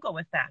really struggle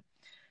with that.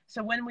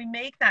 So when we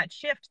make that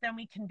shift, then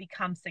we can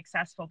become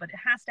successful. But it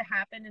has to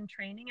happen in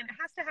training, and it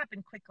has to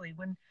happen quickly.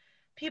 When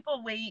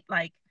people wait,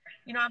 like,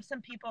 you know, I have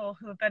some people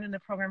who have been in the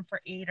program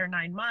for 8 or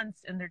 9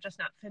 months and they're just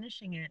not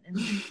finishing it.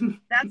 And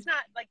that's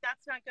not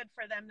good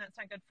for them. That's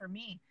not good for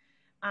me.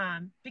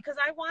 Because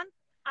I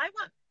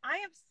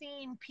have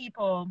seen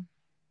people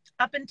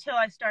up until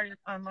I started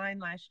online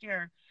last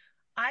year.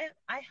 I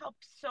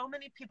helped so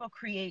many people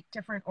create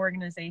different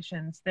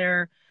organizations.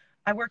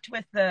 I worked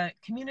with the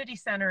community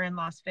center in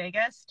Las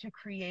Vegas to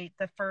create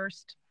the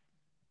first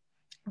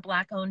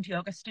Black-owned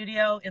yoga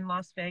studio in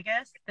Las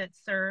Vegas that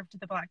served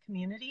the Black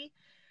community.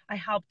 I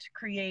helped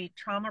create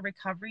trauma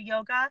recovery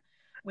yoga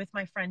with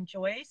my friend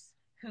Joyce,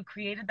 who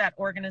created that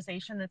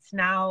organization that's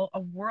now a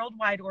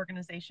worldwide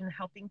organization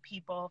helping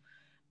people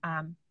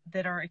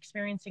that are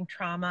experiencing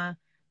trauma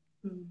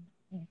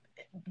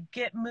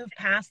move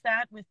past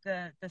that with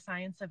the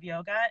science of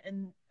yoga,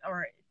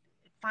 or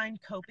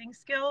find coping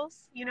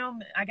skills. You know,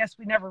 I guess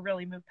we never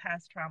really move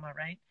past trauma,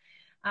 right?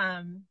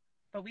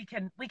 But we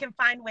can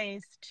find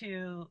ways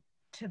to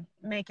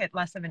make it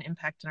less of an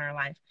impact in our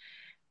life.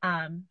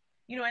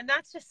 You know, and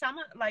that's just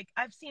like,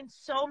 I've seen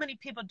so many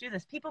people do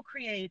this. People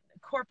create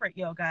corporate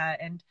yoga,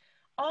 and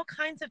all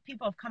kinds of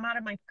people have come out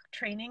of my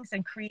trainings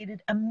and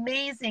created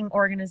amazing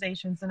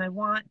organizations. And I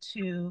want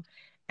to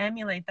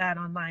emulate that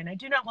online. I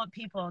do not want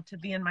people to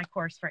be in my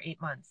course for 8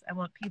 months. I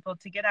want people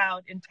to get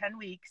out in 10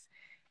 weeks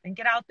and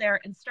get out there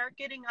and start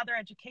getting other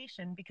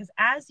education, because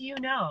as you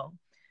know,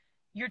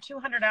 your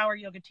 200-hour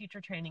yoga teacher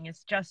training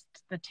is just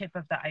the tip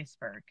of the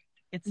iceberg.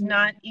 It's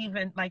not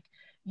even like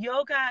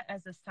yoga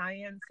as a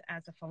science,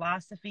 as a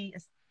philosophy,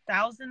 is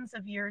thousands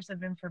of years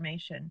of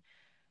information.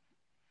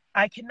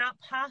 I cannot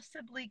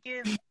possibly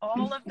give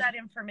all of that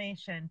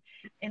information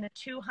in a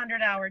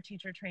 200-hour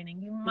teacher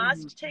training. You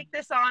must take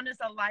this on as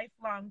a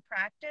lifelong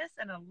practice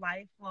and a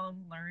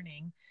lifelong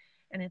learning.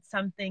 And it's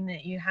something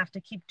that you have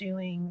to keep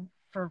doing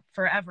for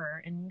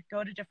forever, and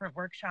go to different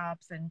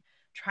workshops and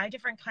try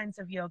different kinds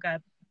of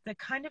yoga. The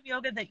kind of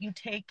yoga that you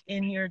take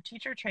in your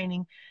teacher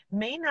training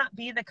may not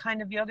be the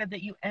kind of yoga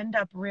that you end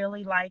up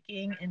really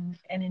liking and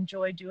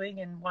enjoy doing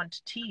and want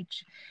to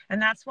teach.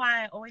 And that's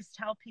why I always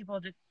tell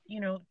people to,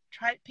 you know,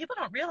 people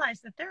don't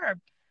realize that there are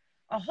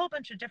a whole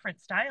bunch of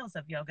different styles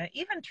of yoga,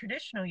 even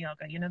traditional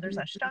yoga. You know, there's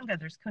Ashtanga,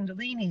 there's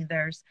Kundalini,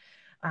 there's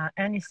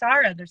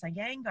Anusara, there's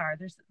Iyengar,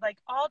 there's like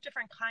all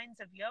different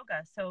kinds of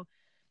yoga. So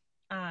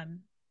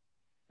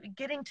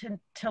getting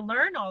to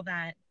learn all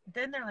that,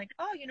 then they're like,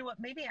 oh, you know what,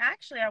 maybe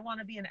actually I want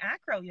to be an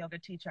acro yoga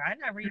teacher. I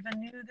never even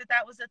knew that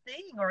that was a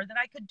thing or that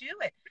I could do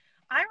it.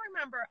 I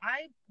remember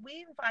I'm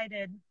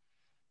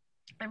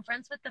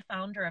friends with the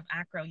founder of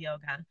acro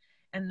yoga,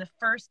 and the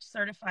first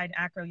certified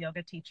acro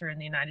yoga teacher in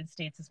the United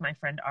States is my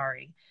friend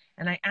Ari.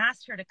 And I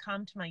asked her to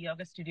come to my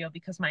yoga studio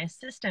because my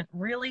assistant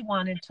really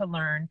wanted to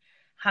learn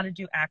how to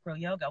do acro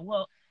yoga.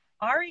 Well,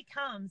 Ari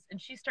comes and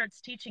she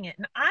starts teaching it,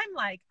 and I'm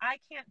like, I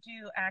can't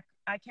do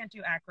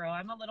acro.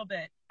 I'm a little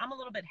bit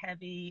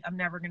heavy. I'm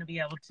never going to be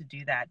able to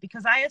do that,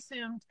 because I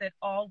assumed that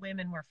all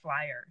women were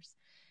flyers.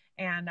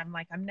 And I'm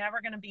like, I'm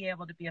never going to be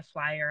able to be a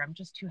flyer. I'm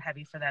just too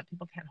heavy for that.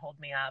 People can't hold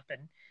me up.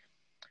 And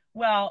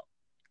well,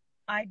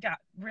 I got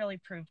really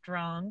proved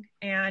wrong.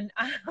 And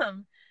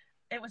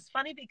it was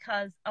funny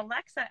because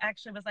Alexa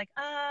actually was like,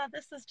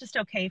 this is just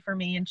okay for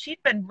me. And she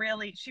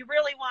really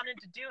wanted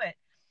to do it.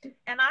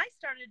 And I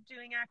started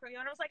doing acro yoga,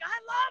 and I was like, I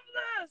love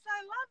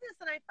this.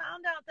 And I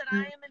found out that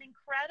I am an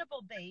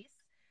incredible base.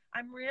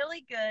 I'm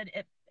really good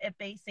at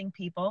basing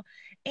people.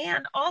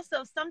 And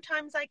also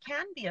sometimes I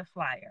can be a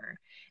flyer.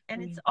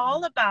 And it's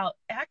all about,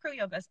 acro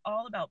yoga is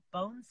all about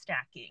bone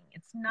stacking.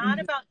 It's not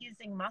about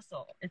using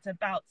muscle. It's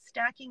about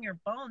stacking your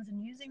bones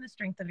and using the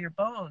strength of your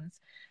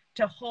bones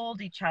to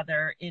hold each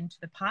other into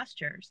the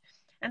postures.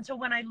 And so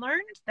when I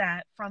learned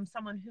that from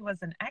someone who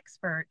was an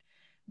expert,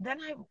 then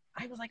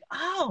I was like,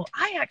 oh,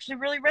 I actually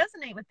really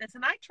resonate with this.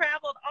 And I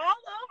traveled all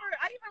over.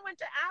 I even went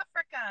to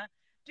Africa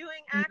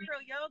doing acro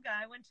yoga.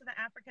 I went to the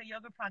Africa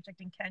Yoga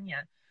Project in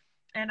Kenya,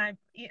 and I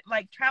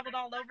traveled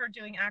all over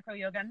doing acro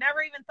yoga.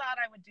 Never even thought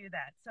I would do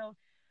that. So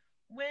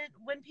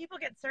when people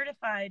get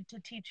certified to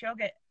teach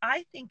yoga,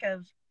 I think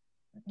of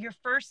your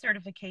first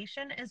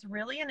certification is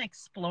really an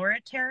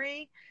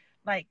exploratory,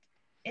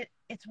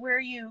 it's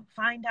where you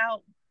find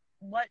out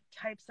what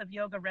types of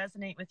yoga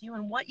resonate with you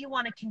and what you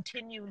want to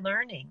continue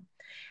learning.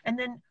 And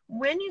then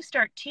when you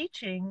start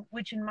teaching,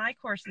 which in my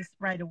course is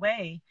right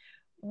away,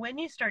 when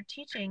you start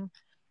teaching,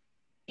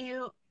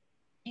 you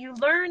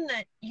learn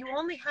that you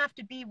only have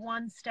to be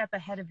one step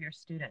ahead of your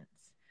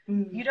students.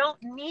 You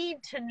don't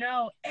need to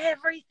know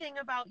everything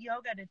about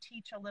yoga to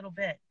teach a little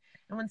bit.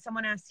 And when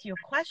someone asks you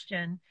a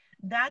question,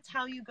 that's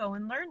how you go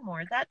and learn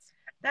more. That's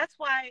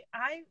why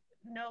I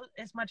know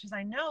as much as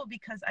I know,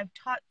 because I've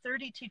taught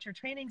 30 teacher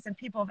trainings, and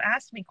people have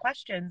asked me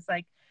questions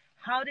like,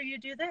 how do you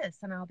do this?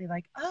 And I'll be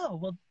like, oh,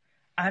 well,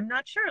 I'm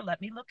not sure. Let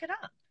me look it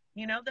up.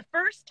 The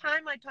first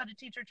time I taught a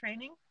teacher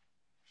training,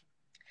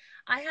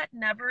 I had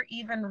never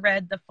even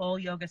read the full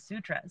Yoga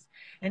Sutras.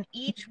 And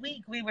each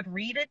week we would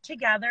read it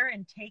together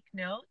and take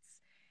notes.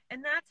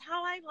 And that's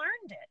how I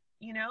learned it,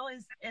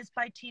 is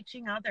by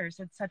teaching others.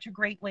 It's such a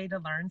great way to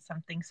learn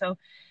something. So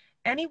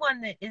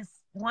anyone that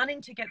is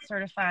wanting to get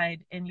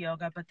certified in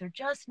yoga, but they're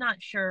just not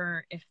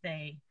sure if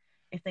they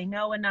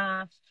know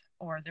enough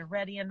or they're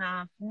ready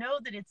enough, know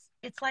that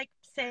it's like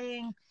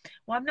saying,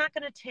 well, I'm not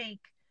going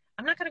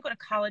to go to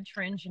college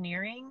for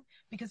engineering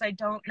because I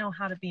don't know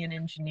how to be an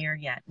engineer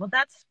yet. Well,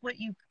 that's what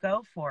you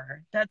go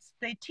for.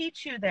 They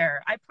teach you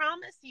there. I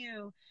promise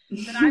you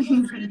that I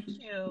will teach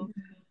you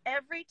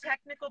every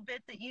technical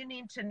bit that you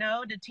need to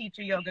know to teach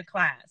a yoga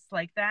class.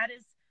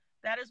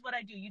 That is what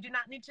I do. You do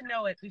not need to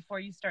know it before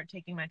you start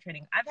taking my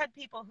training. I've had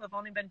people who have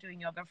only been doing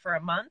yoga for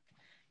a month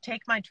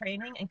take my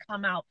training and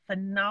come out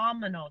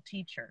phenomenal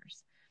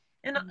teachers.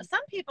 And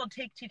some people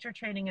take teacher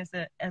training as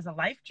a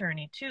life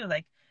journey too.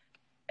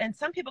 And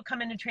some people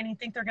come into training,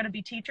 think they're going to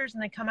be teachers,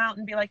 and they come out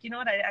and be like, you know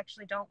what? I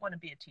actually don't want to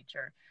be a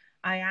teacher.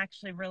 I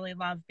actually really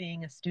love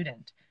being a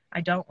student. I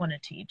don't want to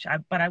teach,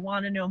 but I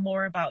want to know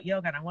more about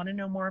yoga, and I want to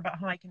know more about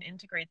how I can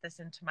integrate this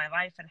into my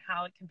life and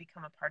how it can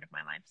become a part of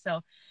my life.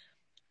 So,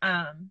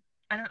 I'm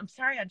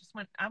sorry, I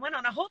went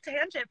on a whole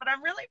tangent, but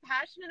I'm really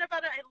passionate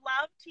about it. I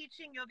love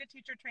teaching yoga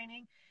teacher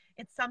training.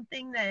 It's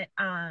something that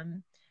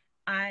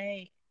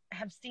I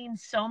have seen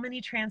so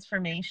many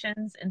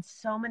transformations, and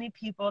so many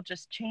people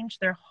just change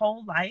their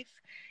whole life.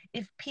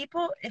 If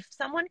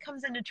someone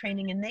comes into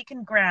training and they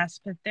can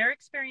grasp that their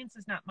experience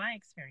is not my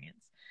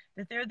experience,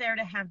 that they're there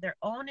to have their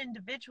own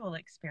individual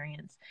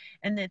experience,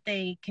 and that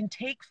they can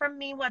take from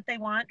me what they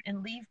want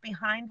and leave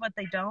behind what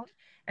they don't,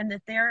 and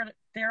that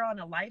they're on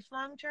a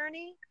lifelong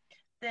journey,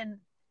 then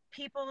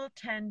people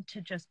tend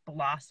to just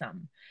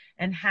blossom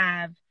and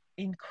have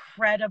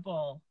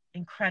incredible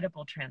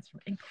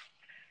transformations.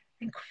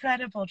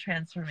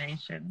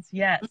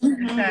 Yes,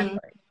 exactly.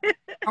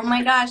 Oh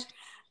my gosh,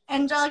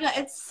 Angelica,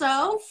 it's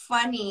so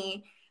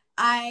funny.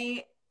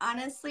 I'm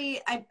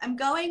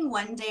going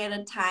one day at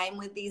a time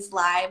with these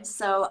lives.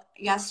 So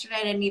yesterday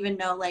I didn't even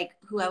know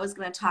who I was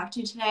going to talk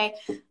to today,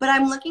 but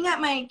I'm looking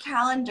at my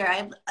calendar. I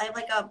have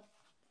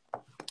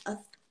a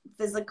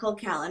physical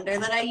calendar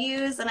that I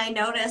use, and I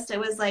noticed it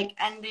was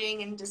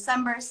ending in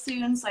December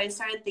soon. So I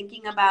started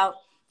thinking about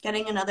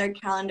getting another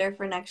calendar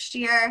for next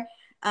year.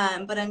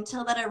 But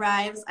until that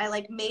arrives,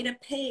 I made a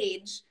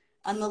page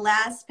on the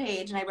last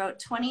page, and I wrote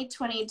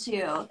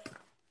 2022.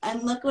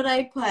 And look what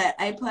I put.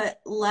 I put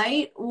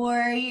Light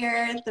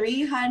Warrior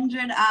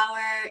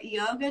 300-hour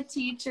yoga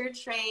teacher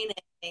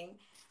training.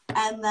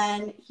 And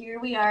then here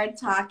we are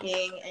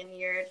talking, and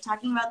you're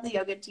talking about the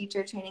yoga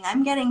teacher training.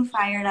 I'm getting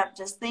fired up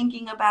just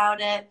thinking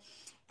about it.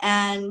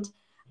 And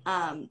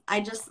I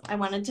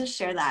wanted to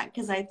share that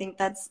because I think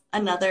that's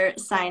another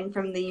sign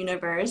from the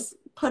universe,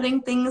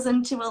 putting things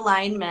into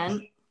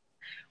alignment.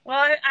 Well,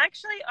 I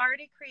actually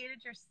already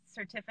created your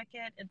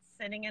certificate. It's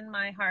sitting in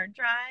my hard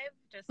drive,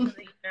 just so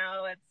that you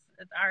know it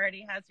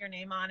already has your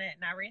name on it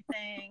and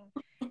everything.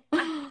 So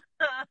that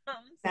it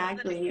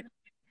Exactly. can be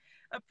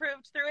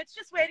approved through. It's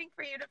just waiting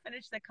for you to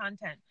finish the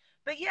content.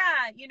 But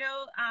yeah, you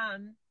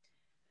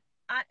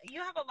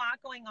have a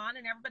lot going on,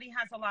 and everybody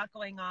has a lot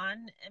going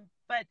on.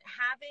 But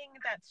having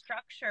that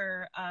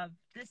structure of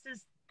this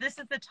is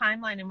the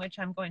timeline in which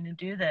I'm going to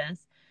do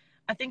this,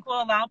 I think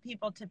will allow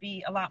people to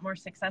be a lot more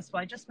successful.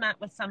 I just met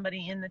with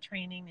somebody in the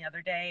training the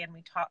other day, and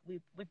we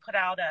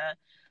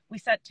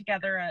set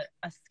together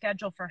a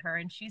schedule for her,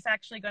 and she's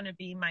actually going to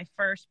be my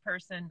first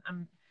person.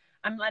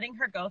 I'm letting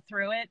her go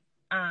through it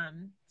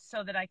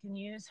so that I can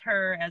use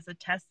her as a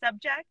test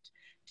subject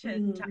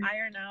to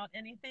iron out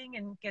anything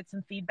and get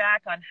some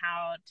feedback on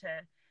how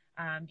to,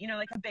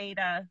 like a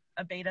beta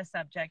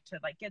subject, to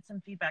like get some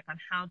feedback on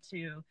how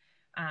to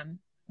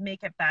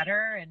make it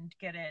better and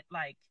get it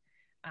like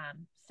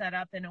set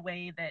up in a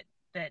way that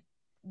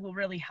will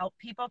really help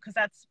people, because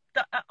that's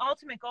the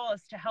ultimate goal,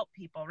 is to help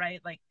people,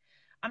 right? Like,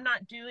 I'm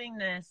not doing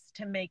this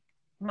to make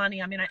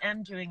money. I mean, I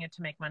am doing it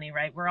to make money,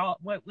 right? We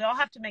all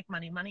have to make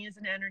money. Money is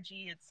an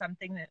energy. It's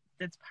something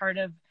that's part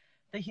of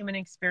the human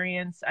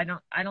experience. I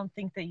don't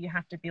think that you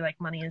have to be like,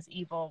 money is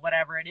evil,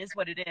 whatever. It is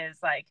what it is.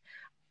 Like,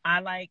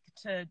 I like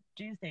to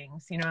do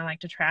things, I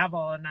like to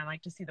travel, and I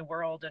like to see the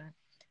world, and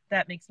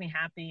that makes me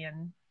happy,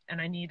 and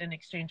I need an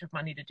exchange of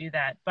money to do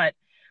that. But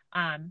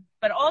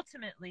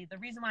ultimately, the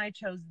reason why I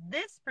chose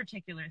this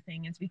particular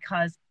thing is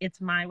because it's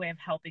my way of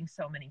helping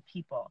so many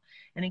people,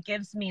 and it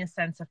gives me a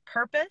sense of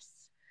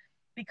purpose.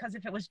 Because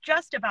if it was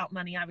just about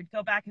money, I would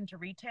go back into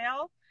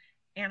retail,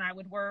 and I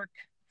would work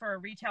for a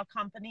retail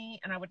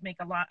company, and I would make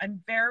a lot.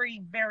 I'm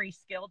very, very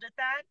skilled at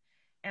that,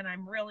 and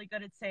I'm really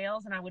good at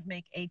sales, and I would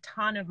make a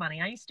ton of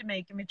money. I used to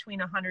make in between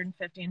 $150,000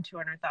 and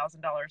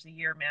 $200,000 a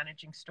year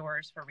managing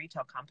stores for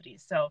retail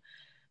companies. So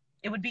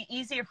it would be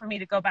easier for me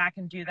to go back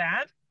and do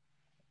that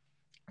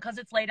because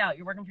it's laid out.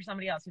 You're working for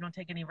somebody else. You don't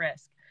take any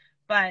risk.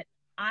 But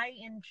I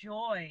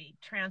enjoy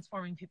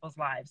transforming people's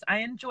lives. I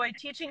enjoy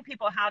teaching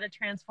people how to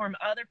transform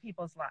other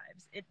people's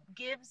lives. It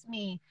gives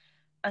me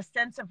a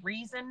sense of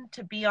reason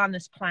to be on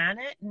this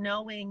planet,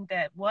 knowing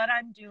that what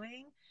I'm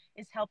doing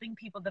is helping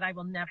people that I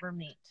will never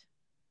meet,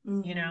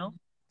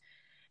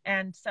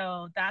 And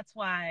so that's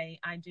why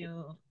I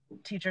do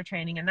teacher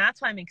training. And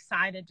that's why I'm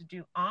excited to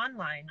do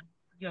online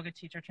yoga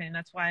teacher training.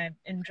 That's why I've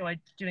enjoyed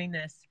doing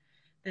this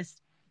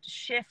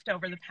shift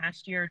over the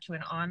past year to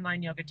an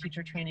online yoga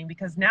teacher training,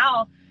 because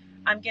now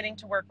I'm getting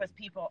to work with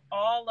people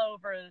all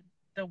over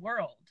the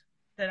world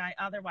that I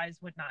otherwise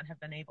would not have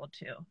been able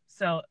to.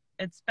 So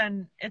it's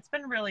been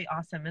really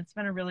awesome. It's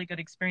been a really good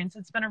experience.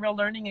 It's been a real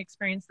learning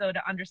experience, though,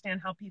 to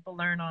understand how people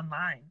learn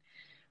online,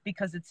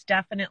 because it's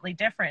definitely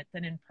different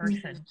than in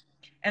person.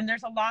 And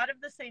there's a lot of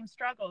the same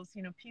struggles,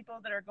 people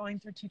that are going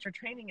through teacher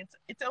training.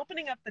 It's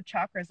opening up the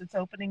chakras. It's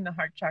opening the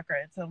heart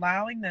chakra. It's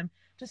allowing them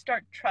to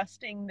start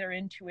trusting their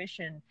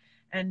intuition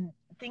and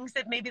things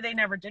that maybe they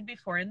never did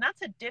before. And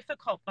that's a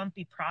difficult,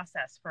 bumpy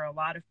process for a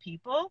lot of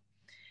people.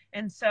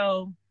 And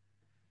so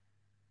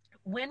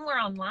when we're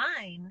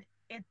online,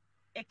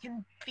 it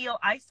can feel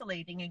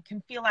isolating. It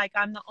can feel like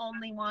I'm the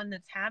only one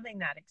that's having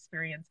that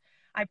experience.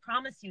 I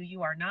promise you,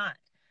 you are not.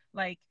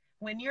 Like,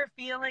 when you're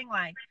feeling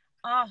like,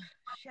 oh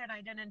shit,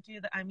 I didn't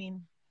do that. I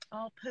mean,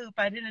 oh poop,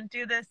 I didn't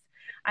do this.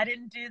 I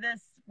didn't do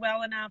this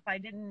well enough.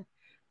 I'm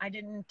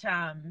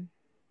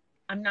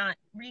not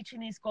reaching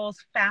these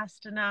goals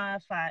fast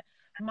enough.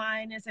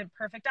 Mine isn't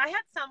perfect. I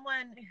had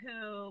someone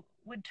who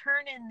would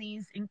turn in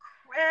these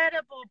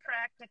incredible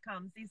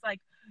practicums, these like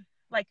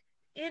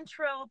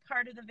intro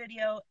part of the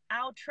video,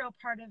 outro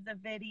part of the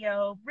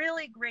video,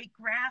 really great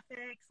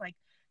graphics, like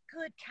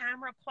good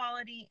camera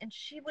quality. And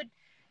she was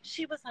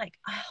like,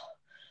 oh,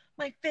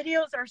 my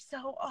videos are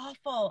so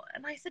awful.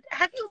 And I said,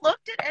 have you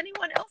looked at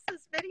anyone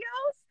else's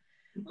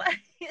videos?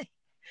 Like,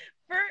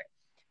 her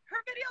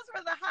videos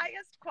were the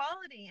highest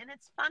quality. And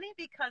it's funny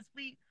because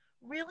we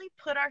really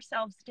put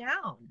ourselves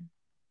down.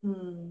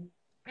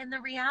 And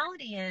the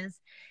reality is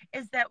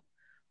that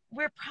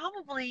we're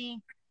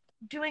probably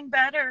doing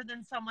better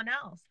than someone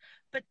else.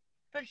 But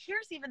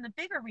here's even the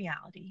bigger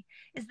reality,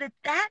 is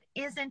that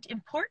isn't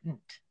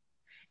important.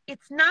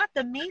 It's not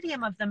the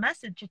medium of the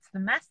message, it's the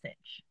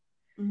message.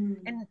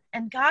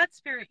 And God,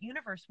 spirit,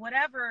 universe,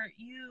 whatever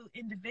you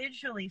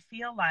individually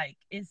feel like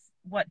is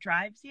what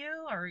drives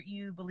you or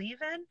you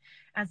believe in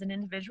as an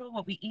individual,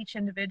 what we each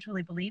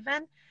individually believe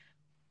in,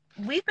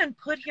 we've been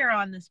put here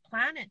on this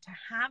planet to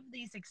have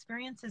these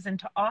experiences and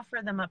to offer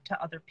them up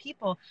to other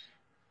people.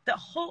 The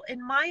whole,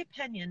 in my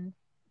opinion,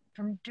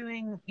 from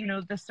doing,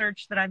 the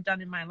search that I've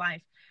done in my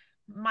life,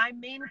 my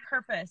main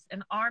purpose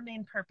and our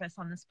main purpose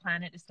on this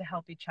planet is to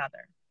help each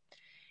other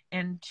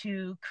and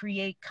to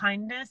create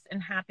kindness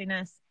and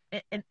happiness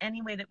in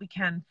any way that we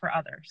can for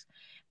others.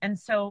 And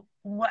so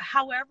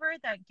however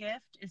that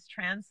gift is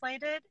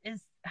translated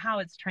is how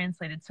it's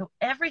translated. So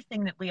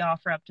everything that we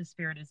offer up to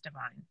Spirit is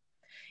divine.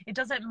 It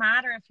doesn't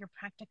matter if your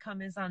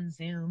practicum is on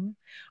Zoom,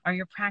 or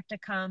your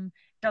practicum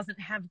doesn't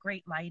have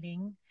great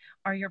lighting,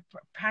 or your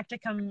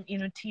practicum,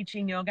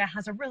 teaching yoga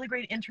has a really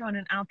great intro and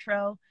an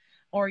outro,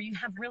 or you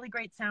have really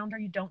great sound or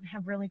you don't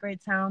have really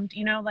great sound,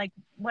 like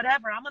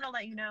whatever. I'm going to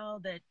let you know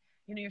that,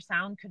 your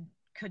sound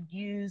could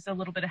use a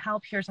little bit of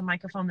help. Here's a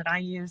microphone that I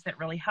use that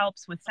really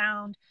helps with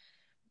sound,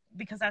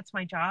 because that's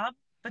my job.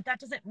 But that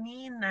doesn't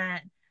mean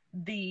that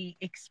the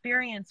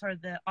experience or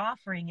the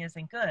offering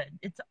isn't good.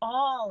 It's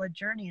all a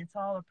journey. It's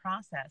all a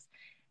process.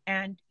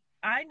 And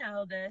I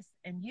know this,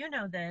 and you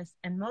know this,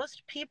 and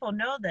most people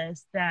know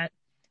this, that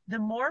the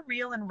more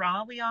real and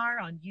raw we are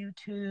on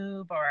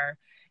YouTube or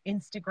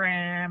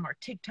Instagram or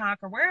TikTok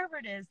or wherever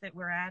it is that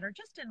we're at, or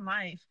just in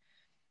life,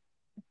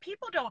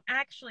 people don't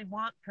actually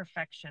want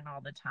perfection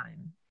all the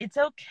time. It's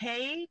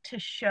okay to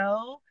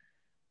show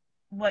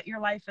what your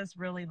life is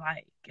really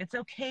like. It's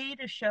okay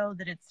to show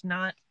that it's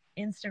not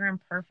Instagram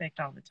perfect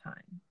all the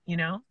time,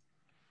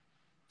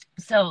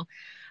 So,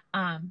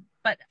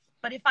 but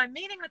if I'm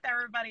meeting with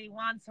everybody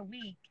once a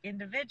week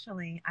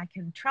individually, I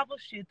can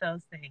troubleshoot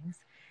those things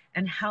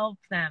and help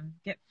them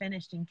get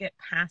finished and get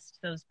past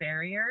those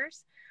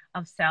barriers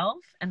of self,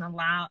 and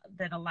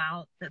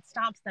that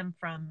stops them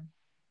from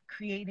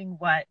creating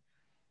what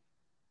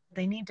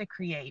they need to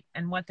create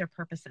and what their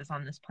purpose is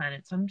on this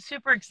planet. So I'm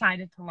super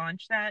excited to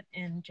launch that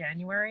in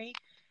January.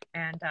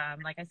 And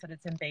like I said,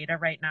 it's in beta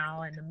right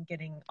now, and I'm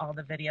getting all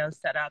the videos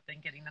set up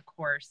and getting the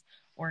course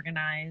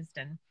organized.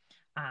 And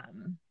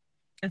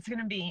it's going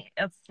to be,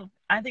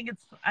 I think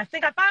I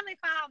finally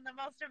found the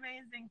most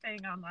amazing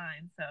thing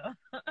online.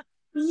 So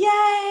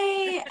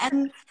Yay!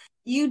 And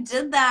you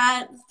did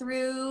that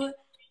through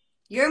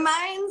your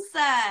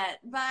mindset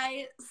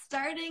by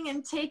starting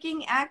and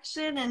taking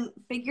action and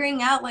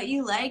figuring out what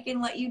you like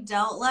and what you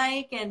don't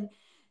like, and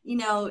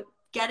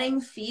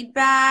getting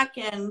feedback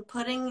and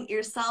putting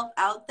yourself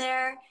out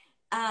there.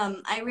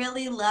 I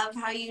really love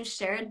how you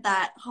shared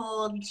that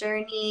whole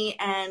journey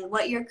and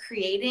what you're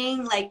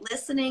creating. Like,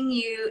 listening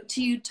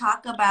to you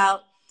talk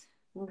about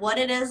what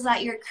it is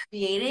that you're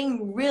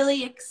creating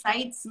really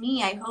excites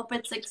me. I hope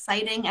it's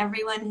exciting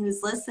everyone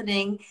who's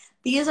listening.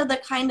 These are the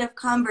kind of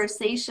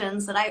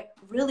conversations that I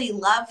really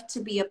love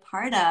to be a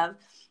part of,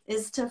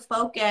 is to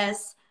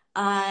focus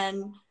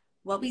on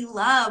what we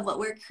love, what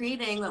we're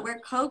creating, what we're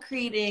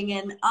co-creating,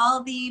 and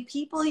all the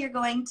people you're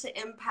going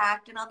to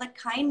impact, and all the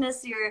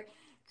kindness you're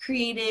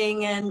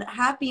creating, and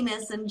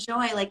happiness and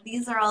joy. Like,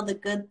 these are all the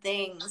good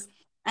things.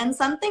 And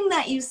something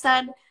that you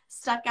said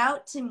stuck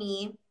out to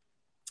me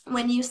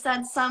when you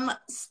said some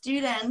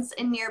students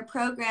in your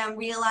program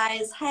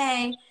realize,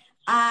 hey,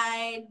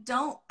 I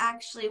don't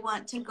actually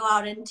want to go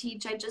out and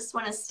teach. I just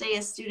want to stay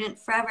a student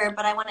forever,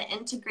 but I want to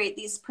integrate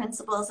these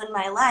principles in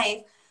my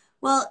life.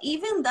 Well,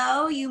 even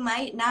though you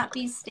might not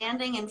be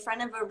standing in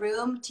front of a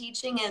room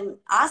teaching an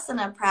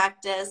asana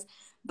practice,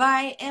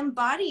 by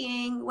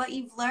embodying what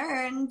you've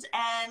learned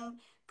and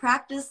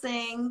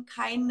practicing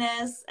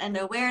kindness and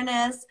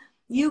awareness,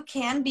 you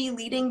can be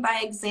leading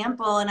by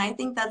example. And I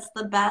think that's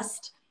the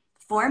best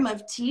form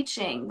of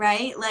teaching,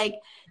 right? Like,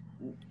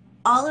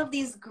 all of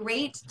these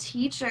great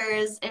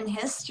teachers in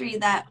history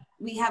that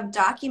we have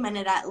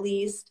documented, at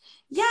least,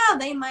 yeah,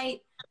 they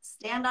might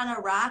stand on a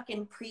rock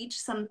and preach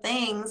some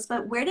things,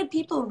 but where did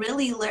people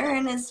really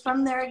learn is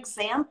from their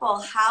example,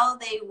 how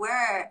they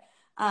were.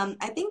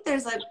 I think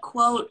there's a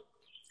quote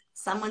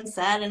someone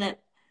said, and it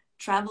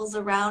travels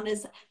around,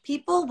 is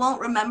people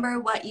won't remember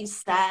what you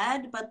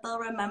said, but they'll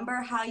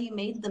remember how you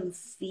made them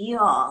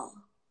feel.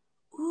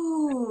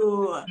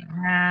 Ooh.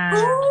 yeah.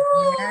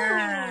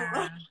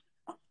 Ooh.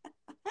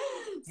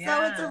 Yeah.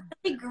 So it's a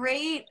really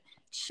great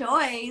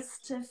choice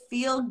to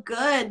feel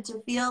good,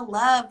 to feel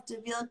love,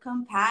 to feel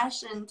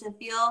compassion, to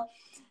feel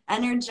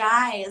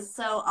energized.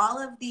 So all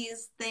of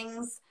these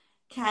things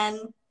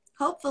can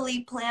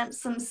hopefully plant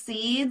some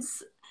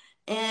seeds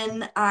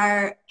in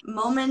our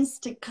moments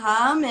to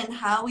come, and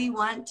how we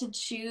want to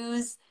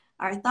choose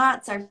our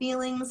thoughts, our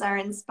feelings, our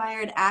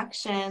inspired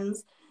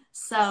actions.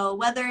 So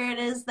whether it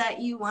is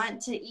that you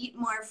want to eat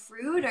more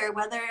fruit, or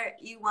whether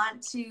you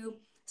want to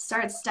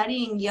start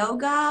studying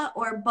yoga,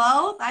 or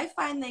both, I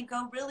find they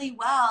go really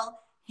well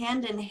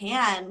hand in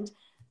hand.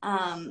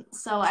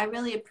 So I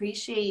really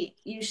appreciate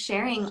you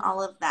sharing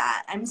all of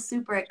that. I'm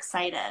super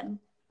excited.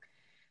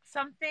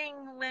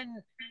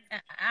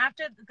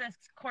 After this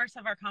course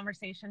of our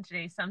conversation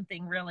today,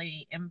 something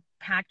really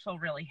impactful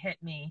really hit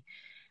me,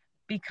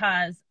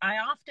 because I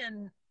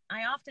often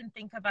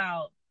think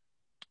about,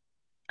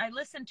 I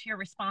listen to your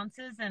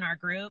responses in our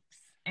groups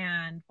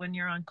and when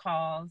you're on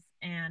calls,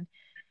 and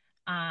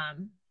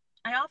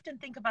I often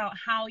think about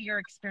how your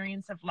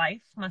experience of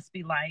life must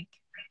be like.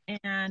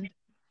 And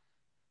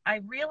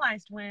I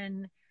realized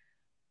when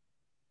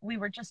we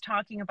were just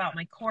talking about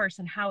my course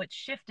and how it's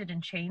shifted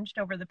and changed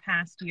over the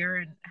past year,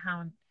 and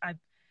how I've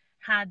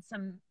had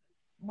some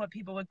what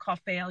people would call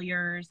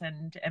failures,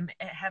 and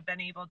have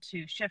been able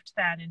to shift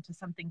that into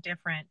something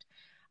different,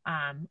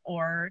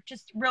 or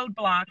just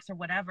roadblocks or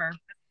whatever.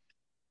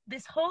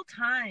 This whole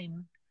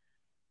time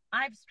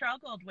I've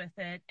struggled with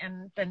it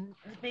and been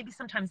maybe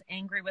sometimes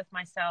angry with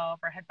myself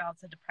or had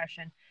bouts of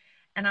depression.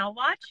 And I'll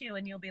watch you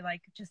and you'll be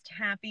like just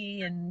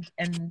happy and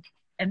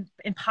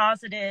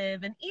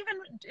positive. And even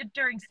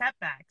during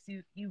setbacks,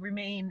 you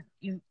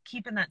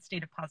keep in that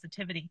state of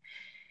positivity.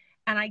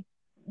 And I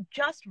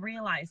just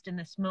realized in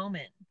this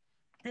moment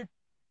that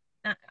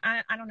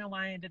I don't know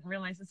why I didn't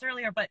realize this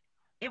earlier, but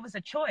it was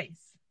a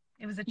choice.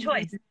 It was a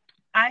choice.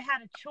 I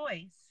had a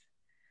choice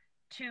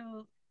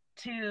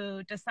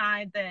to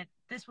decide that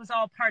this was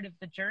all part of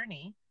the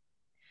journey,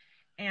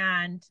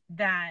 and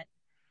that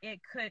it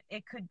could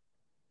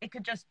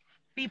just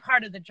be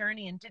part of the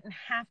journey and didn't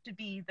have to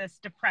be this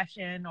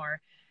depression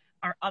or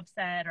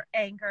upset or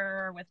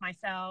anger with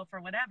myself or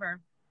whatever.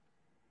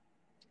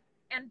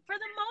 And for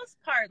the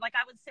most part, like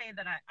I would say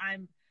that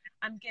I'm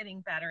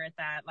getting better at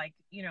that. Like,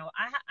 you know,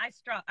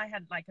 I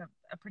had like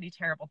a pretty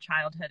terrible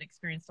childhood,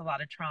 experienced a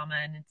lot of trauma,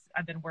 and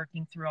I've been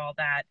working through all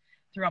that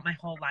throughout my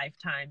whole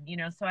lifetime, you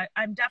know, so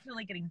I'm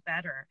definitely getting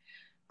better.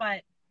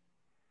 But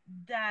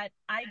that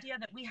idea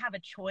that we have a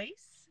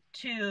choice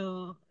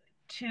to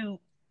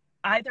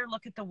either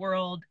look at the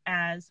world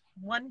as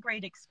one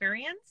great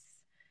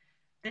experience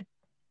that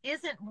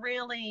isn't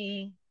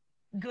really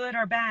good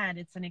or bad,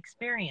 it's an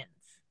experience.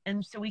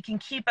 And so we can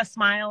keep a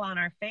smile on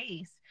our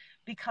face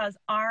because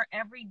our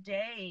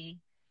everyday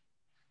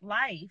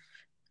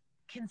life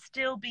can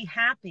still be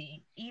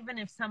happy, even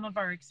if some of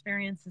our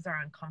experiences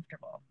are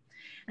uncomfortable.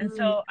 And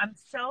so I'm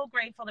so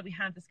grateful that we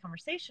had this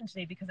conversation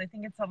today, because I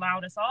think it's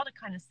allowed us all to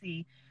kind of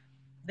see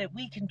that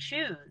we can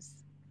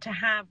choose to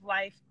have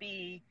life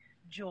be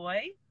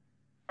joy,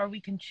 or we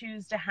can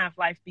choose to have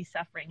life be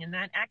suffering. And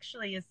that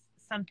actually is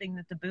something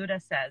that the Buddha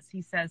says.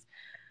 He says,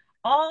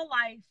 all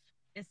life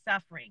is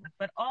suffering,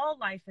 but all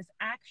life is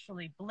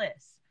actually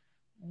bliss.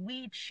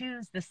 We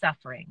choose the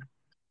suffering.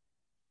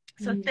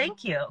 So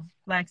thank you,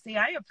 Lexi.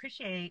 I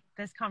appreciate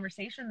this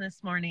conversation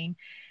this morning,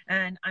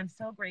 and I'm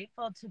so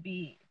grateful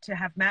to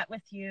have met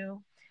with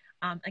you.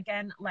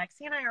 Again,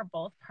 Lexi and I are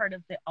both part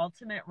of the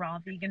Ultimate Raw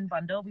Vegan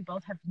Bundle. We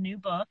both have new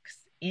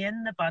books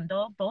in the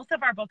bundle. Both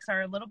of our books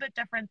are a little bit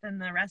different than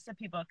the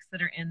recipe books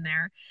that are in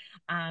there.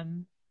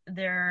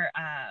 There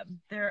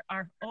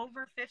are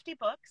over 50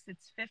 books.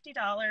 It's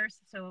 $50,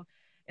 so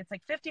it's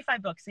like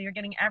 55 books. So you're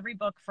getting every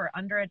book for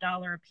under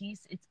 $1 a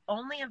piece. It's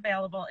only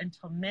available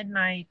until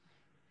midnight,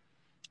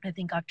 I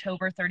think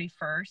October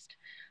 31st.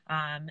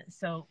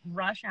 So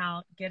rush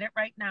out, get it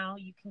right now.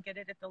 You can get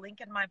it at the link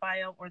in my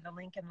bio or the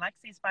link in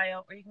Lexi's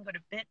bio, or you can go to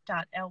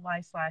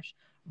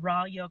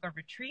bit.ly/raw yoga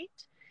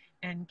retreat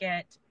and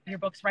get your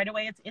books right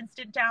away. It's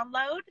instant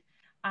download.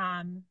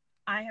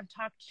 I have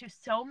talked to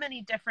so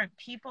many different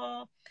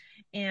people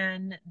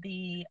in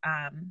the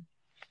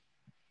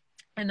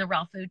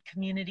raw food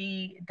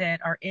community that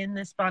are in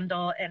this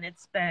bundle, and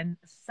it's been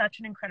such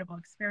an incredible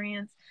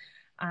experience.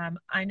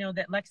 I know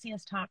that Lexi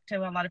has talked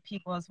to a lot of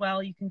people as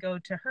well. You can go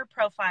to her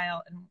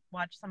profile and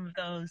watch some of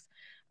those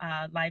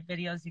live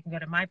videos. You can go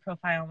to my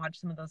profile and watch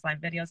some of those live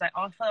videos. I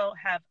also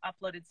have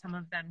uploaded some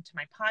of them to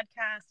my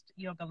podcast,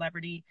 Yoga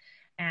Liberty,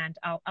 and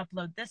I'll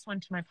upload this one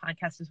to my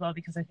podcast as well,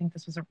 because I think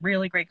this was a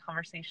really great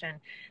conversation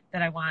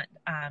that I want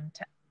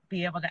to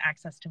be able to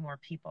access to more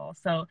people.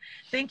 So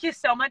thank you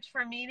so much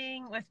for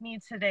meeting with me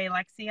today,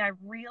 Lexi. I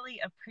really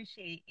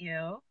appreciate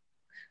you.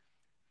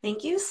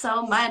 Thank you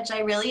so much. I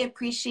really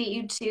appreciate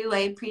you too. I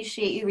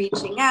appreciate you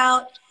reaching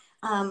out,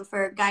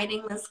 for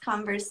guiding this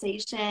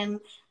conversation.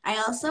 I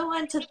also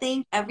want to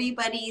thank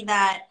everybody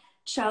that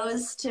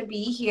chose to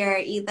be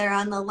here, either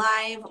on the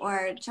live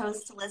or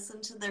chose to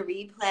listen to the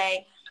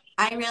replay.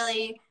 I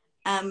really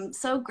am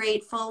so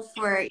grateful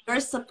for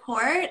your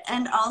support,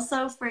 and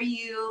also for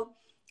you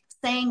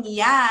saying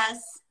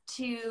yes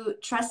to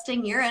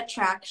trusting your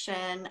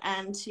attraction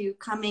and to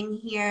coming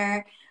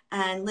here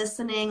and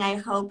listening. I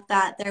hope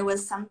that there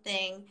was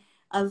something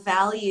of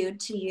value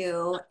to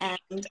you.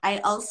 And I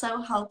also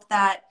hope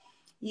that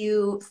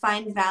you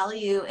find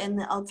value in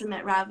the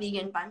Ultimate Raw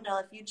Vegan Bundle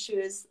if you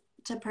choose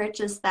to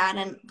purchase that.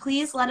 And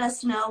please let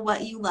us know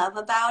what you love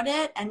about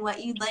it and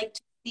what you'd like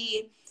to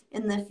see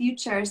in the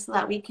future, so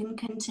that we can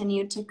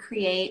continue to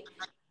create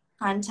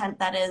content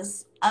that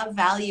is of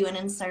value and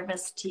in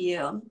service to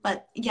you.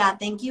 But yeah,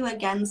 thank you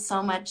again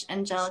so much,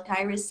 Angelica.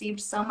 I received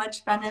so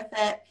much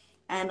benefit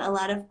and a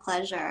lot of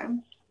pleasure.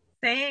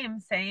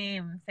 Same.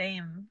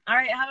 All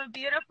right, have a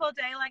beautiful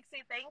day,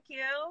 Lexi. Thank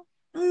you.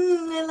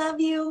 I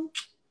love you.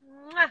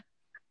 Mwah.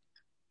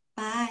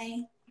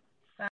 Bye.